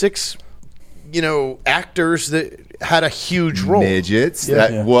have had 6, actors that had a huge role. Midgets.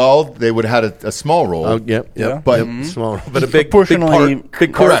 Yeah. Well, they would have had a small role. Oh, yep. But small role, but a big Proportionally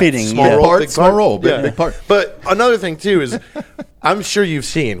big part. fitting, Small yeah. role, Part, big small part. role, big part. But another thing too is, I'm sure you've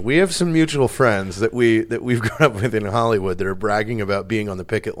seen. We have some mutual friends that we've grown up with in Hollywood that are bragging about being on the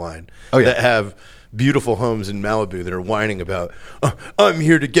picket line. Oh, yeah. That have beautiful homes in Malibu that are whining about, I'm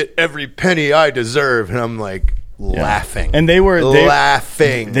here to get every penny I deserve. And I'm like laughing. And they were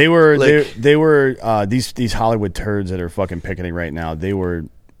laughing. They were these Hollywood turds that are fucking picketing right now. They were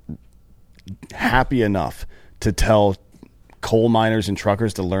happy enough to tell coal miners and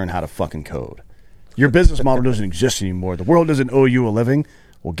truckers to learn how to fucking code. Your business model doesn't exist anymore. The world doesn't owe you a living.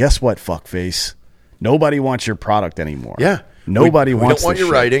 Well, guess what, fuckface? Nobody wants your product anymore. Yeah. Nobody we wants don't want your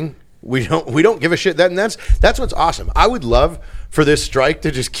shit. writing. We don't give a shit. That's what's awesome. I would love for this strike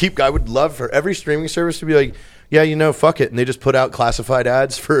to just keep. I would love for every streaming service to be like, yeah, fuck it, and they just put out classified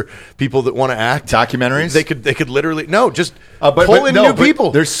ads for people that want to act. Documentaries. They could literally just pull in new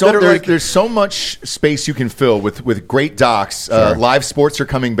people. There's so much space you can fill with great docs. Live sports are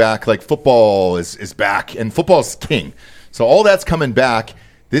coming back. Like football is back, and football's king. So all that's coming back.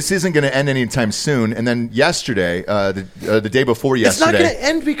 This isn't going to end anytime soon. And then yesterday, the day before yesterday, it's not going to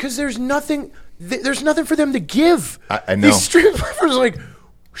end because there's nothing. There's nothing for them to give. I know. These streaming platforms are like,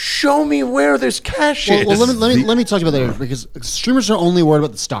 show me where this cash is. Well, let me talk about that because streamers are only worried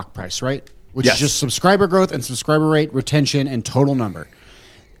about the stock price, right? Which is just subscriber growth and subscriber rate, retention, and total number.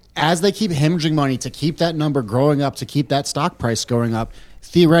 As they keep hemorrhaging money to keep that number growing up, to keep that stock price going up,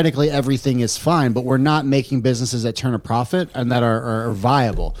 theoretically everything is fine, but we're not making businesses that turn a profit and that are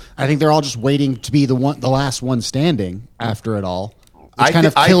viable. I think they're all just waiting to be the last one standing after it all, which kind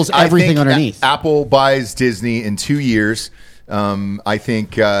of kills everything underneath. Apple buys Disney in 2 years. I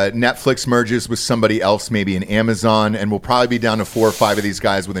think Netflix merges with somebody else, maybe an Amazon, and we'll probably be down to 4 or 5 of these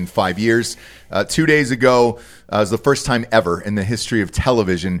guys within 5 years. 2 days ago was the first time ever in the history of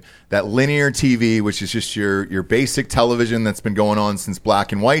television that linear TV, which is just your basic television that's been going on since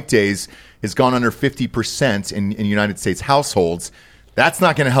black and white days, has gone under 50% in United States households. That's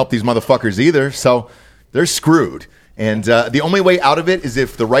not going to help these motherfuckers either, so they're screwed. And the only way out of it is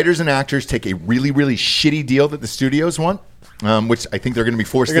if the writers and actors take a really, really shitty deal that the studios want. Which I think they're going to be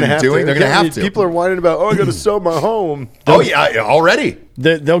forced into doing. They're going to have to. People are whining about, I got to sell my home. Already.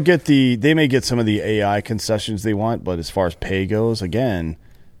 They may get some of the AI concessions they want, but as far as pay goes, again,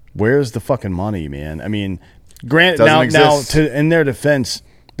 where's the fucking money, man? I mean, in their defense,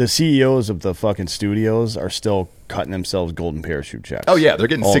 the CEOs of the fucking studios are still cutting themselves golden parachute checks. Oh yeah, they're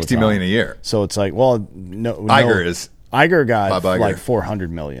getting $60 million a year. So it's like, well, no, Iger is. Iger got like $400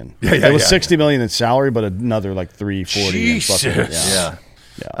 million. It was $60 million in salary, but another like $340. Jesus.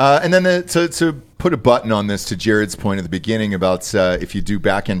 And then to put a button on this, to Jared's point at the beginning about if you do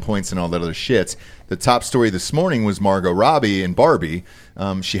back end points and all that other shit, the top story this morning was Margot Robbie in Barbie.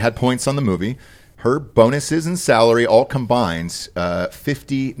 She had points on the movie. Her bonuses and salary all combined,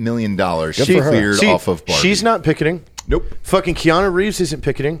 $50 million. She cleared off of Barbie. She's not picketing. Nope. Fucking Keanu Reeves isn't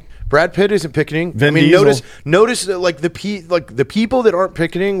picketing. Brad Pitt isn't picketing. Vin Diesel. Notice that like the people that aren't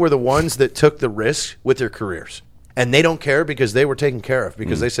picketing were the ones that took the risk with their careers, and they don't care because they were taken care of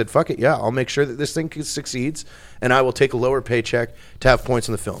because they said, "Fuck it, yeah, I'll make sure that this thing succeeds, and I will take a lower paycheck to have points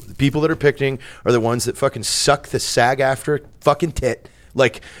in the film." The people that are picketing are the ones that fucking suck the SAG-AFTRA fucking tit.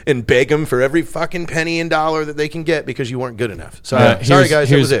 And beg them for every fucking penny and dollar that they can get because you weren't good enough. So, sorry, guys,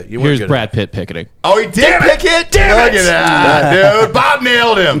 that was it. You weren't here's good Brad Pitt picketing. Oh, he did pick it? Damn it! Look at that, dude. Bob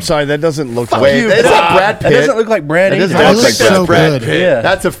nailed him. I'm sorry, that doesn't look like that's not Brad Pitt. That doesn't look like Brad either. That doesn't look like so Brad good. Pitt. Yeah.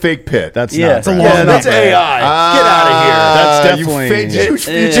 That's a fake Pitt. That's Yeah. not. That's AI. Get out of here. That's definitely.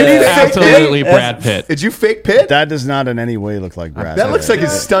 Did you Absolutely Brad Pitt. Did you fake Pitt? That does not in any way look like Brad. That Pitt. looks like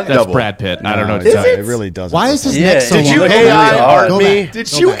his stunt That's double. Brad Pitt. I don't know what to Is tell you. it? It really doesn't. Why look is his like neck so Did long? you Go AI back. art Go me? back.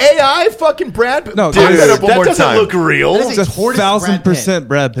 Did you AI fucking Brad Pitt? No, Dude, dude, that up one That more doesn't time. look real. That is a tortoise Brad Pitt. 1,000%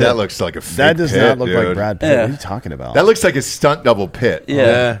 Brad Pitt. That looks like a fake That does Pitt, not look dude. like Brad Pitt. Yeah. What are you talking about? That looks like a stunt double Pitt.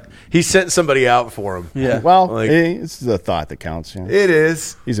 Yeah. He sent somebody out for him. Yeah. Well, it's the thought that counts. You know? It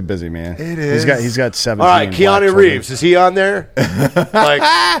is. He's a busy man. It is. He's got 7. All right, Keanu Reeves, is he on there?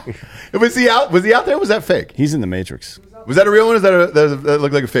 Was he out? Was he out there? Or was that fake? He's in the Matrix. Was that a real one? Or is that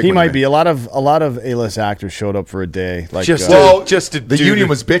looked like a fake? He one might to be. me? A lot of A-list actors showed up for a day. Like Just the union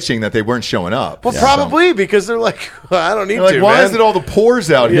was bitching that they weren't showing up. Well, probably because they're like, I don't need They're like, to. why man. is it all the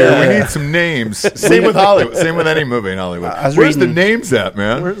pores out here? Yeah. We need some names. Same with Hollywood. Same with any movie in Hollywood. Where's the names at,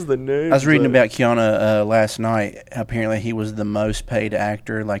 man? Where's the name? I was reading about Keanu last night. Apparently, he was the most paid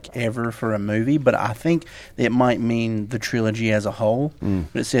actor ever for a movie. But I think it might mean the trilogy as a whole.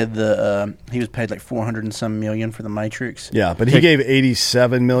 But it said he was paid like $400 and some million for The Matrix. Yeah, but he gave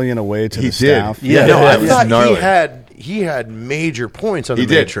 $87 million away to the staff. Yeah, No, I it was thought gnarly. he had major points on He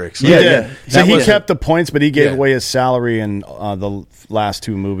the did. Matrix. He Like, did. So he kept the points, but he gave Yeah. away his salary in the last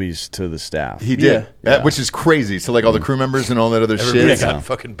 2 movies to the staff. He did, which is crazy. So like all the crew members and all that other Everybody shit. got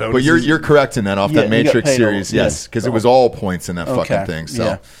fucking But bonuses. you're correct in that off Yeah, that he got Matrix paid series, all- yes, yeah. because it was all points in that fucking thing. So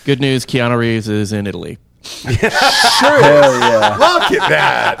Yeah. Good news, Keanu Reeves is in Italy. sure, Hell yeah. look at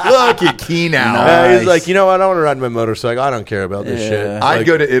that. Look at Keen now. He's like, you know what? I want to ride my motorcycle. I don't care about this shit. I'd Like,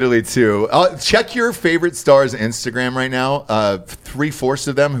 go to Italy too. Check your favorite stars' Instagram right now. 3/4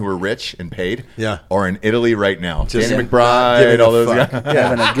 of them who are rich and paid are in Italy right now. Just Danny not McBride, giving a all those fuck. guys.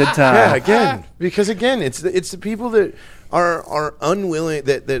 Having a good time. Yeah, again, because it's the people that are unwilling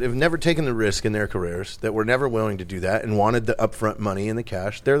that have never taken the risk in their careers, that were never willing to do that and wanted the upfront money and the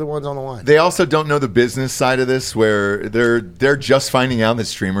cash. They're the ones on the line. They also don't know the business side of this, where they're just finding out that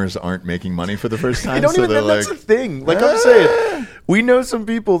streamers aren't making money for the first time. They don't so even they're know that's like, the thing. Like I'm saying, we know some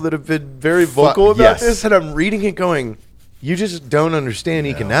people that have been very vocal about yes. this, and I'm reading it going, you just don't understand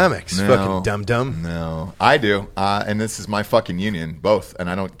economics, fucking dum-dum. No, I do. And this is my fucking union, both. And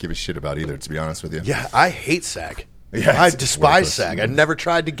I don't give a shit about either, to be honest with you. Yeah, I hate SAG. Yeah, I it's despise worthless. SAG. I've never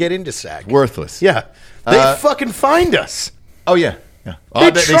tried to get into SAG. Worthless. Yeah. They fucking find us. Oh, yeah. Yeah.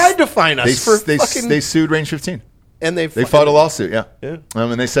 They tried to find us for fucking... They sued Range 15. And they fought a lawsuit, yeah. Yeah.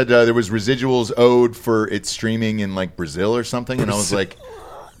 And they said there was residuals owed for its streaming in like Brazil or something, and I was like,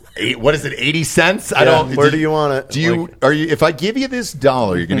 what is it, 80 cents? I don't. Where do you want it? Do you? Are you? If I give you this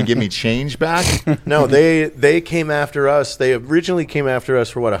 $1, you're going to give me change back? No, they came after us. They originally came after us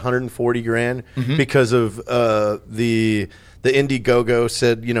for what, $140,000 because of the Indiegogo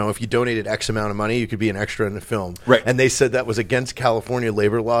said, you know, if you donated X amount of money, you could be an extra in the film. Right. And they said that was against California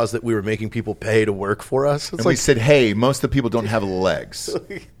labor laws, that we were making people pay to work for us. And we said, hey, most of the people don't have legs.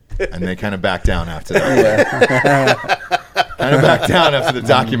 And they kind of backed down after that. Kind of backed down after the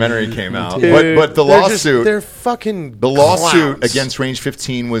documentary came out. Dude, but the lawsuit, they're fucking the lawsuit clowns. against Range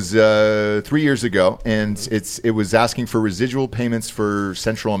 15 was 3 years ago, and it was asking for residual payments for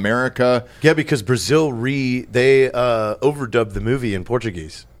Central America. Yeah, because Brazil they overdubbed the movie in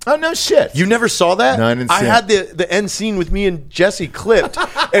Portuguese. Oh, no shit. You never saw that? No, I didn't see I had the end scene with me and Jesse clipped,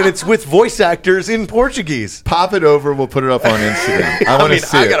 and it's with voice actors in Portuguese. Pop it over. We'll put it up on Instagram. I want to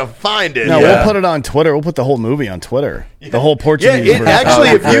see I it. gotta find it. No, we'll put it on Twitter. We'll put the whole movie on Twitter. The whole Yeah, Portuguese version. actually,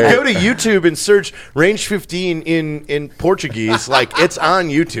 if you great. go to YouTube and search Range 15 in Portuguese, like, it's on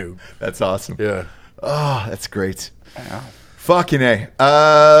YouTube. That's awesome. Yeah. Oh, that's great. Fucking A.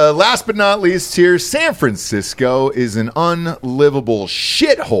 Last but not least here, San Francisco is an unlivable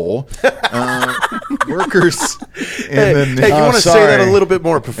shithole. Workers in the... Hey, you want to say sorry. that a little bit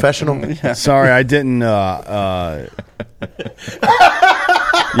more professional? Sorry, I didn't.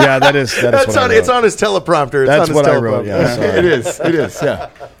 Yeah, that is That's what I on. wrote. It's on his teleprompter. It's That's on his what I teleprompter. wrote. Yeah, sorry. It is. It is, yeah.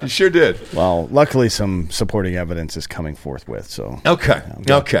 You sure did. Well, luckily, some supporting evidence is coming forthwith. So Okay.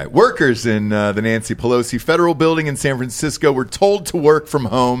 Okay. Workers in the Nancy Pelosi Federal Building in San Francisco were told to work from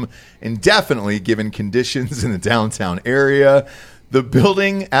home indefinitely given conditions in the downtown area. The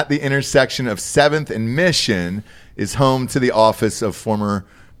building at the intersection of 7th and Mission is home to the office of former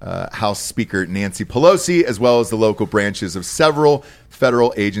House Speaker Nancy Pelosi, as well as the local branches of several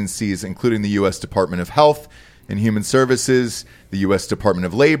federal agencies, including the U.S. Department of Health and Human Services, the U.S. Department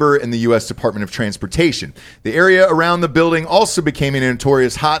of Labor, and the U.S. Department of Transportation. The area around the building also became a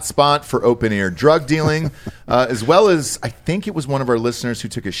notorious hotspot for open-air drug dealing, as well as, I think it was one of our listeners who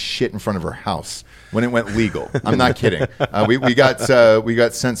took a shit in front of her house when it went legal. I'm not kidding. We got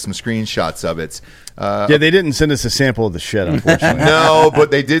sent some screenshots of it. yeah, they didn't send us a sample of the shit, unfortunately. No,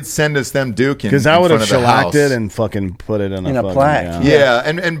 but they did send us them duking. Because I in would have front of the shellacked house. it and fucking put it in a fucking, plaque. Yeah,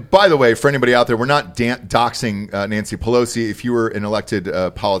 and by the way, for anybody out there, we're not doxing Nancy Pelosi. If you were an elected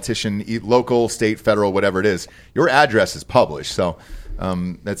politician, local, state, federal, whatever it is, your address is published. So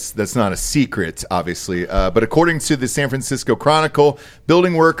that's not a secret, obviously. But according to the San Francisco Chronicle,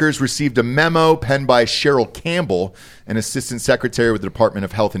 building workers received a memo penned by Cheryl Campbell, an assistant secretary with the Department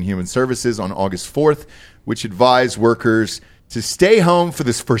of Health and Human Services, on August 4th, which advised workers to stay home for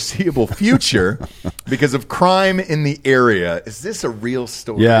this foreseeable future because of crime in the area. Is this a real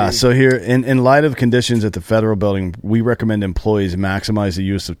story? Yeah, so here, in light of conditions at the federal building, we recommend employees maximize the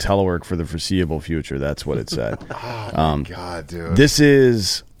use of telework for the foreseeable future. That's what it said. Oh, my God, dude. This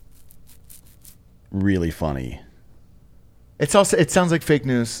is really funny. It sounds like fake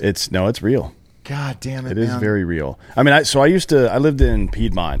news. It's real. God damn it, It is man. very real. I mean, I lived in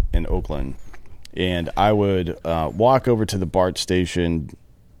Piedmont in Oakland, and I would walk over to the BART station,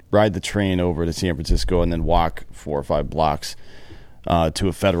 ride the train over to San Francisco, and then walk 4 or 5 blocks to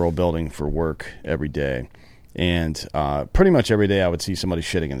a federal building for work every day. And pretty much every day I would see somebody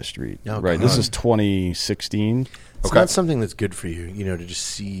shitting in the street. Oh, right. God. This is 2016. It's not something that's good for you, to just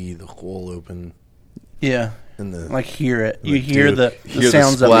see the hole open. Yeah. And like hear it. You like, hear dude, the hear the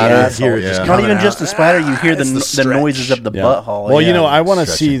sounds of the splatter, asshole. hear it just Not coming even out. just the splatter. You hear It's the the noises of the Yeah. butthole. Well, yeah. I want to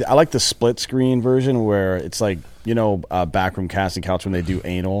see. I like the split screen version where it's like backroom casting couch when they do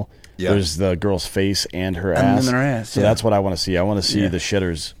anal. Yeah. There's the girl's face and her And ass. then her ass, So yeah. that's what I want to see. I want to see Yeah. the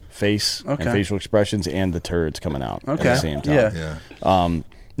shitter's face and Okay. facial expressions and the turds coming out at Okay. the same time. Yeah.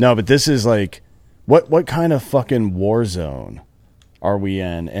 No, but this is like, what kind of fucking war zone are we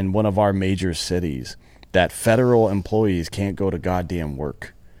in one of our major cities that federal employees can't go to goddamn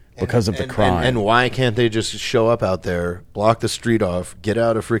work because of the crime? And why can't they just show up out there, block the street off, get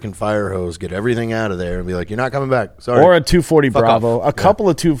out a freaking fire hose, get everything out of there, and be like, "You're not coming back." Sorry. Or a 240 Fuck Bravo. off. A couple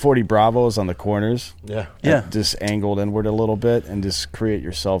of 240 Bravos on the corners. Yeah. Yeah. Just angled inward a little bit and just create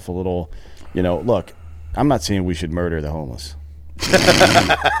yourself a little, look, I'm not saying we should murder the homeless.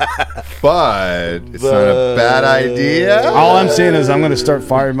 But it's not a bad idea. All I'm saying is I'm going to start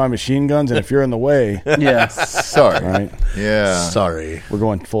firing my machine guns, and if you're in the way, yeah, sorry, right? Yeah, sorry, we're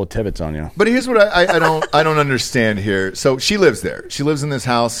going full Tibbets on you. But here's what I don't understand here. So she lives there. She lives in this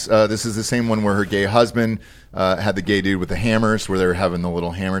house. This is the same one where her gay husband had the gay dude with the hammers, where they were having the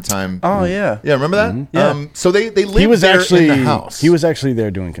little hammer time. Oh yeah, yeah. Remember that? Mhm. Yeah. So they lived He was there actually in the house. He was actually there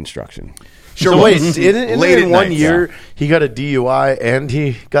doing construction. Sure. So was. wait, in Late at 1 night, year he got a DUI and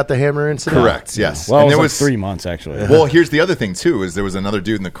he got the hammer incident? Correct. Yes. Well, and it there was like 3 months actually. Well, here's the other thing too: is there was another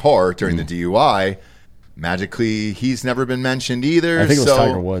dude in the car during the DUI. Magically, he's never been mentioned either. I think it was so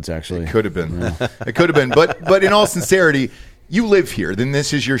Tiger Woods. Actually, it could have been. It could have been. But in all sincerity, you live here. Then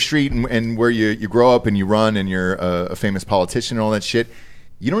this is your street, and where you grow up and you run, and you're a famous politician and all that shit.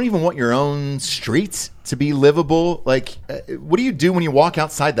 You don't even want your own streets to be livable. Like, what do you do when you walk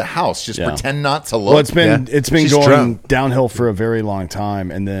outside the house? Just pretend not to look. Well, it's been She's going drunk. downhill for a very long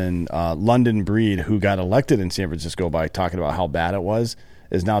time, and then London Breed, who got elected in San Francisco by talking about how bad it was,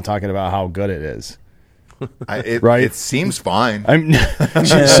 is now talking about how good it is. Right? It seems fine.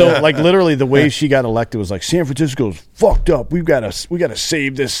 So, like, literally, the way she got elected was like, San Francisco's fucked up. We gotta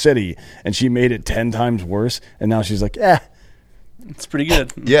save this city, and she made it 10 times worse. And now she's like, it's pretty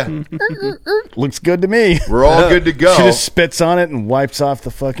good. Yeah, looks good to me. We're all good to go. She just spits on it and wipes off the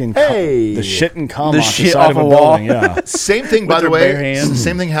fucking the shit and cum The off the shit side off of a a wall. building. Yeah. Same thing, by With the her way. bare hands.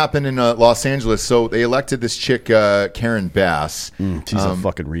 Same thing happened in Los Angeles. So they elected this chick, Karen Bass. She's a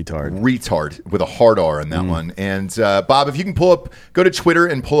fucking retard. Retard with a hard R in that one. And Bob, if you can go to Twitter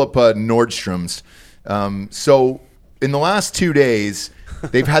and pull up Nordstrom's. So in the last 2 days,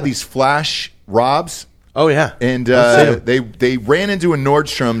 they've had these flash robs. Oh yeah, and they ran into a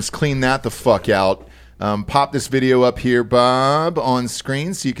Nordstrom's, cleaned that the fuck out. Pop this video up here, Bob, on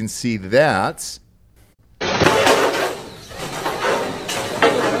screen so you can see that.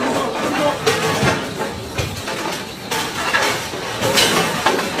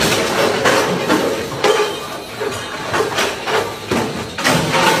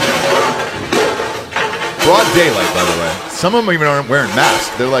 Broad daylight, by the way. Some of them even aren't wearing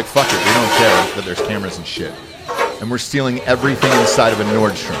masks. They're like, fuck it, we don't care that there's cameras and shit. And we're stealing everything inside of a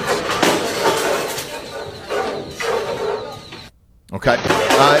Nordstrom's. Okay.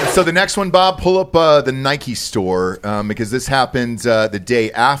 So the next one, Bob, pull up the Nike store because this happened the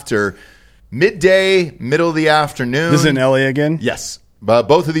day after. Midday, middle of the afternoon. This is in LA again? Yes.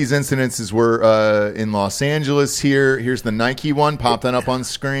 Both of these incidences were in Los Angeles here. Here's the Nike one. Pop that up on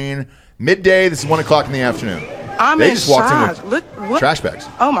screen. Midday, this is 1 o'clock in the afternoon. I'm They in just walked in shock. with Look, what? trash bags.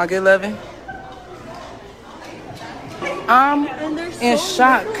 Oh my good loving. I'm in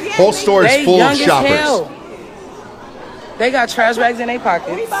shock. Whole store is They full young of as shoppers. hell. They got trash bags in their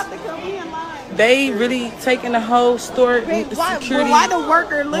pockets. They really taking the whole store. Security. Why the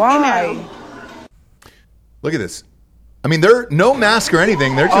worker looking Why? at them? Look at this. I mean, they're no mask or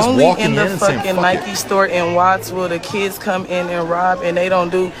anything. They're just Only walking in the and saying, fucking fuck Nike it. store in Watts will the kids come in and rob, and they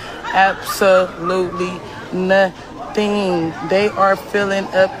don't do absolutely nothing. They are filling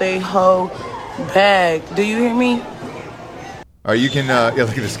up their whole bag. Do you hear me? All right, you can yeah, look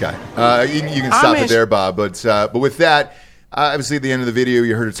at this guy. You can stop I'm it there, Bob. But with that, obviously at the end of the video,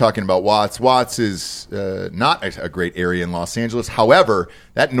 you heard her talking about Watts. Watts is not a great area in Los Angeles. However,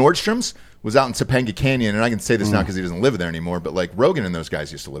 that Nordstrom's was out in Topanga Canyon, and I can say this now because he doesn't live there anymore. But like Rogan and those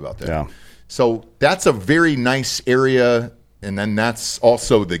guys used to live out there. Yeah. So that's a very nice area. And then that's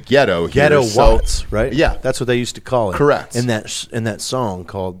also the ghetto. Ghetto here. So- Watts, right? Yeah, that's what they used to call it. Correct. In that song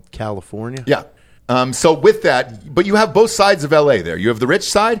called California. Yeah. So with that, but you have both sides of LA there. You have the rich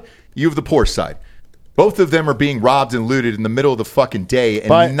side, you have the poor side. Both of them are being robbed and looted in the middle of the fucking day,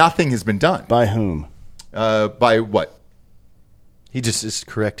 and nothing has been done. By whom? By what? He just is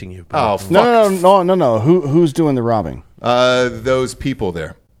correcting you. Oh, fuck. No. Who's doing the robbing? Those people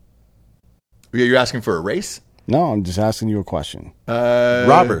there. You're asking for a race? No, I'm just asking you a question.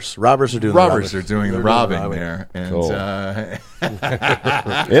 Robbers are doing robbers are doing the robbing there. And, cool.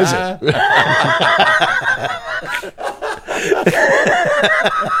 Is it?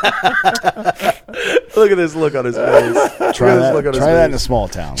 Look at this look on his face. Try that in a small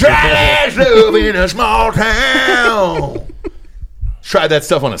town. Trash love in a small town. Try that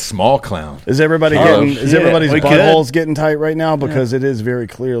stuff on a small clown. Is everybody's buttholes getting tight right now? Because it is very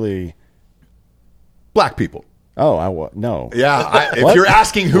clearly black people. Oh, no. Yeah, if you're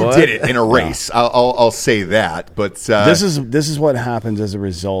asking who did it in a race, I'll say that. But this is what happens as a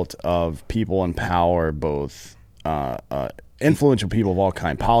result of people in power, both influential people of all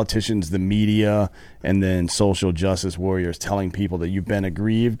kinds, politicians, the media, and then social justice warriors telling people that you've been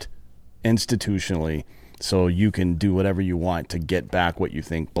aggrieved institutionally, so you can do whatever you want to get back what you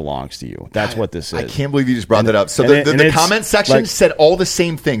think belongs to you. That's what this is. I can't believe you just brought that up. So the comment section said all the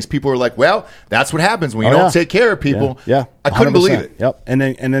same things. People were like, well, that's what happens when you don't take care of people. Yeah. I couldn't believe it. Yep. And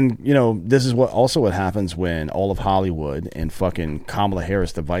then this is what happens when all of Hollywood and fucking Kamala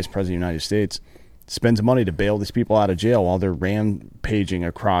Harris, the Vice President of the United States, spends money to bail these people out of jail while they're rampaging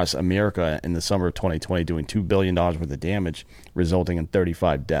across America in the summer of 2020, doing $2 billion worth of damage, resulting in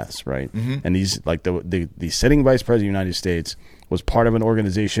 35 deaths, right? Mm-hmm. And these, like the sitting Vice President of the United States was part of an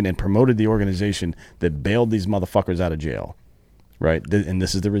organization and promoted the organization that bailed these motherfuckers out of jail, right? And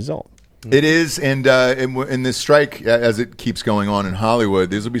this is the result. It is, and in this strike, as it keeps going on in Hollywood,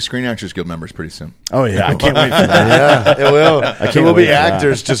 these will be Screen Actors Guild members pretty soon. Oh yeah, I can't wait for that. Yeah, it will. There will be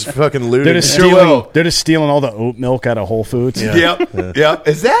actors just fucking looting. They're just stealing all the oat milk out of Whole Foods. Yeah. Yep.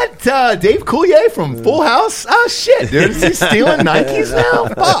 Is that Dave Coulier from Full House? Oh shit, dude! Is he stealing Nikes now?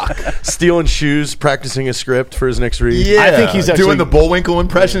 Fuck. Stealing shoes, practicing a script for his next read. Yeah, I think he's actually doing the Bullwinkle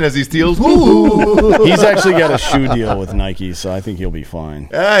impression as he steals. Woo! He's actually got a shoe deal with Nike, so I think he'll be fine.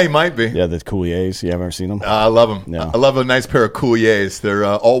 Yeah, he might be. Yeah, the Couliers. You ever seen them? I love them. Yeah. I love a nice pair of Couliers. They're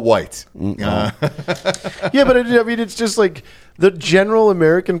all white. Yeah, but it's just like the general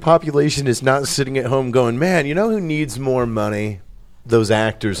American population is not sitting at home going, man, you know who needs more money? Those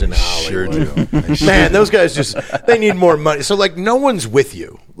actors in Hollywood. Sure do. Man, those guys they need more money. So like no one's with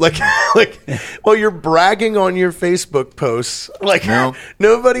you. Like well, you're bragging on your Facebook posts. Like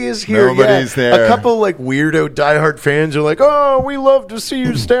nobody is here. Nobody's there. A couple like weirdo diehard fans are like, oh, we love to see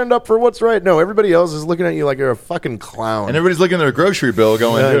you stand up for what's right. No, everybody else is looking at you like you're a fucking clown. And everybody's looking at their grocery bill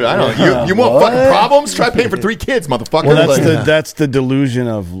going, dude, I don't know. You want fucking problems? Try paying for 3 kids, motherfucker. Well, that's the delusion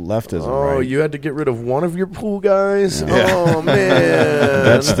of leftism, right? right? You had to get rid of one of your pool guys? Yeah. Oh, man.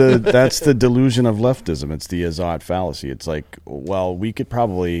 That's the delusion of leftism. It's the Azad fallacy. It's like, well, we could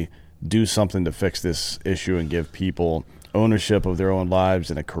probably do something to fix this issue and give people ownership of their own lives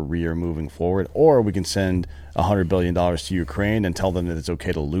and a career moving forward, or we can send $100 billion to Ukraine and tell them that it's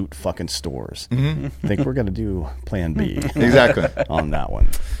okay to loot fucking stores. Mm-hmm. I think we're going to do plan B. Exactly. On that one.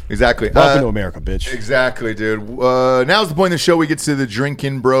 Exactly. Welcome to America, bitch. Exactly, dude. Now's the point of the show we get to the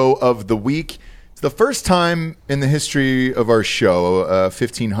Drinkin' Bro of the Week. It's the first time in the history of our show,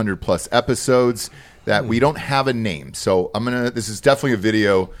 1,500 plus episodes, that we don't have a name. So this is definitely a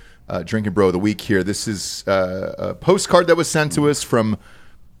video, Drinkin' Bro of the Week here. This is a postcard that was sent to us from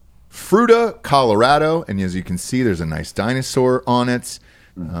Fruita, Colorado. And as you can see, there's a nice dinosaur on it.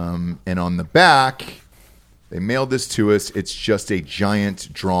 And on the back, they mailed this to us. It's just a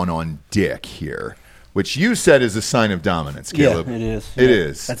giant drawn-on dick here, which you said is a sign of dominance, Caleb. Yeah, it is. It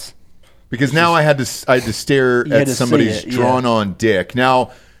is. Because now I had to stare at somebody's drawn-on dick.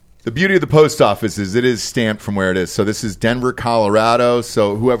 Now, the beauty of the post office is it is stamped from where it is. So this is Denver, Colorado.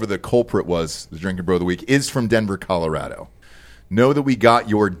 So whoever the culprit was, the Drinkin' Bro of the Week, is from Denver, Colorado. Know that we got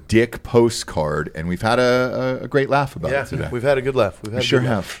your dick postcard, and we've had a great laugh about it today. We've had a good laugh. We sure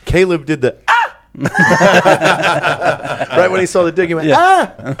have. Caleb did the right when he saw the dick, he went,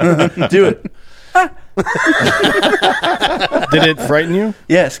 do it. Did it frighten you?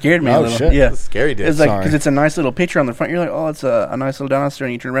 Yeah, it scared me a little. Shit. Yeah, scary dick. It's like because it's a nice little picture on the front. You're like, oh, it's a nice little dinosaur,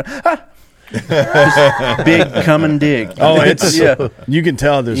 and you turn around, just big coming dick. Oh, it's you can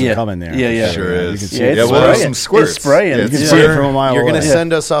tell there's some coming there. Yeah, sure is. You can see there's some squirts. It's spraying. You can see it from a mile You're away. going to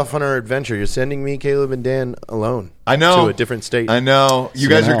send us off on our adventure. You're sending me, Caleb, and Dan alone. I know. To a different state. I know. You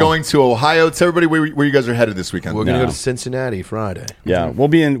guys are going to Ohio. Tell everybody where you guys are headed this weekend. We're going to go to Cincinnati Friday. Yeah, we'll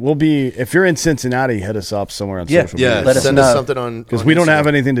be. If you're in Cincinnati, hit us up somewhere on social media. Yeah, send us something on because we don't have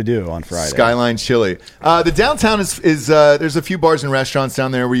anything to do on Friday. Skyline Chili. The downtown is there's a few bars and restaurants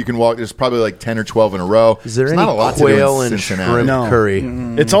down there where you can walk. There's probably like 10 or 12 in a row. Is there There's any not a lot quail to do in and Cincinnati. shrimp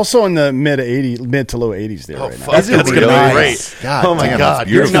curry? It's also in the mid to low 80s there right now. That's going to be Really? great. God Oh my damn, God, that's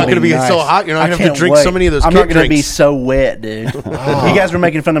you're beautiful. not going to be Nice. so hot. You're not I going to have to can't drink wait. so many of those. I'm kid not going to be drinks. so wet, dude. You guys were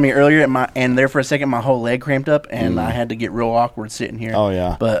making fun of me earlier, and there for a second, my whole leg cramped up, and I had to get real awkward sitting here. Oh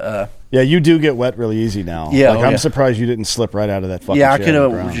yeah, but yeah, you do get wet really easy now. Yeah, I'm surprised you didn't slip right out of that fucking. Yeah, I chair could on the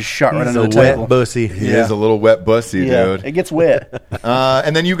have ground. just shot right He's under a the wet table. bussy. He is a little wet bussy, dude. It gets wet.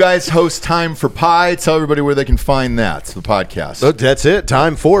 And then you guys host Time for Pie. Tell everybody where they can find that, the podcast. Oh, that's it.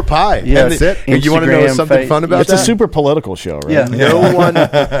 Time for pie. Yeah, that's it. You want to know Instagram, something fun about It's that? a super political show, right? Yeah.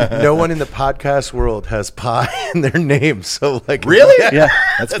 No one in the podcast world has pie in their name. So like, Really? Yeah.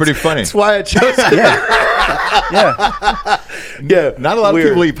 That's pretty funny. That's why I chose it. Yeah. Not a lot of We're-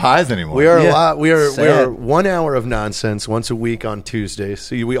 people eat pies anymore. We are a lot. We are Sad. 1 hour of nonsense once a week on Tuesdays.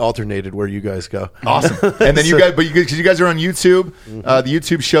 So we alternated where you guys go. Awesome. And then you guys, because you guys are on YouTube, the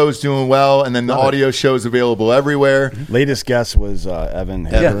YouTube show is doing well, and then the audio show is available everywhere. Latest guest was Evan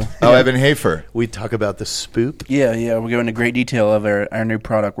Hafer. Oh, Evan Hafer. We talk about the spoop. Yeah, we go into great detail of our new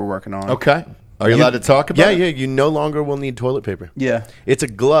product we're working on. Okay. Are you allowed to talk about it? Yeah. You no longer will need toilet paper. Yeah. It's a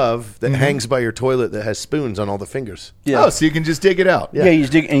glove that hangs by your toilet that has spoons on all the fingers. Yeah. Oh, so you can just dig it out. Yeah, you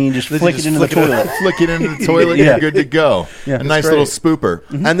just dig and you just Then flick you it just into the flick it toilet. Flick it into the toilet, Yeah. you're good to go. Yeah. A nice great. little spooper.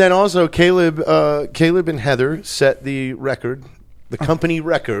 And then also Caleb and Heather set the record, the company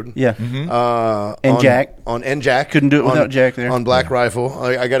record. Yeah. And Jack. on Jack Couldn't do it without Jack there. on Black Rifle.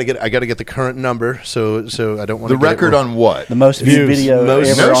 I gotta get the current number. So I don't want The record on what? The most viewed video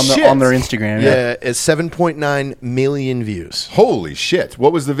Most- ever No on their Instagram. Yeah, it's 7.9 million views. Holy shit.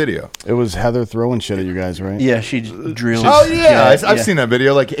 What was the video? It was Heather throwing shit at you guys, right? Yeah, she drilled. Oh, yeah. I've seen that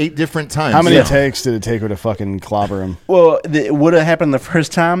video like 8 different times. How many Yeah. takes did it take her to fucking clobber him? Well, it would have happened the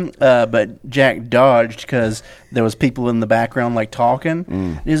first time, but Jack dodged because there was people in the background like talking.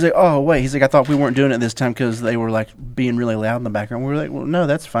 And he's like, "Oh wait," he's like, "I thought we weren't doing it this time because they were like being really loud in the background." We were like, "Well, no,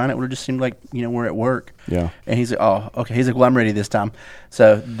 that's fine. It would have just seemed like we're at work." Yeah. And he's like, "Oh, okay." He's like, "Well, I'm ready this time."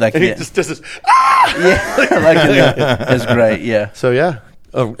 So like, And he yeah, just does this. it's great. Yeah. So yeah,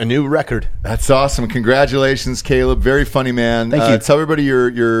 a new record. That's awesome. Congratulations, Caleb. Very funny man. Thank you. Tell everybody your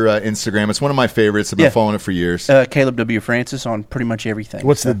Instagram. It's one of my favorites. I've been following it for years. Caleb W. Francis on pretty much everything.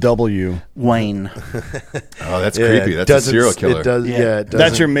 What's the W? Wayne. Oh, that's creepy. That's a serial killer. It does. Yeah, it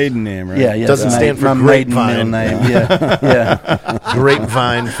That's your maiden name, right? Yeah, Doesn't stand for my maiden grapevine. middle name. Yeah,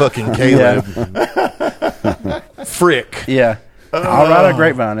 Grapevine, fucking Caleb. Frick. yeah. I'll ride a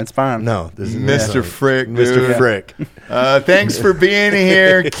grapevine. It's fine. No, this is Mr. Frick, Mr. dude. Frick. Thanks for being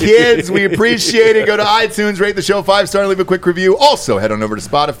here, kids. We appreciate it. Go to iTunes, rate the show 5-star, and leave a quick review. Also, head on over to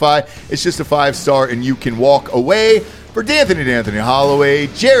Spotify. It's just a 5-star, and you can walk away. For D'Anthony Holloway,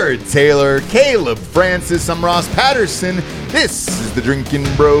 Jared Taylor, Caleb Francis, I'm Ross Patterson. This is the Drinking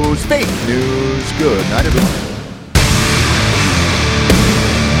Bros Fake News. Good night, everyone.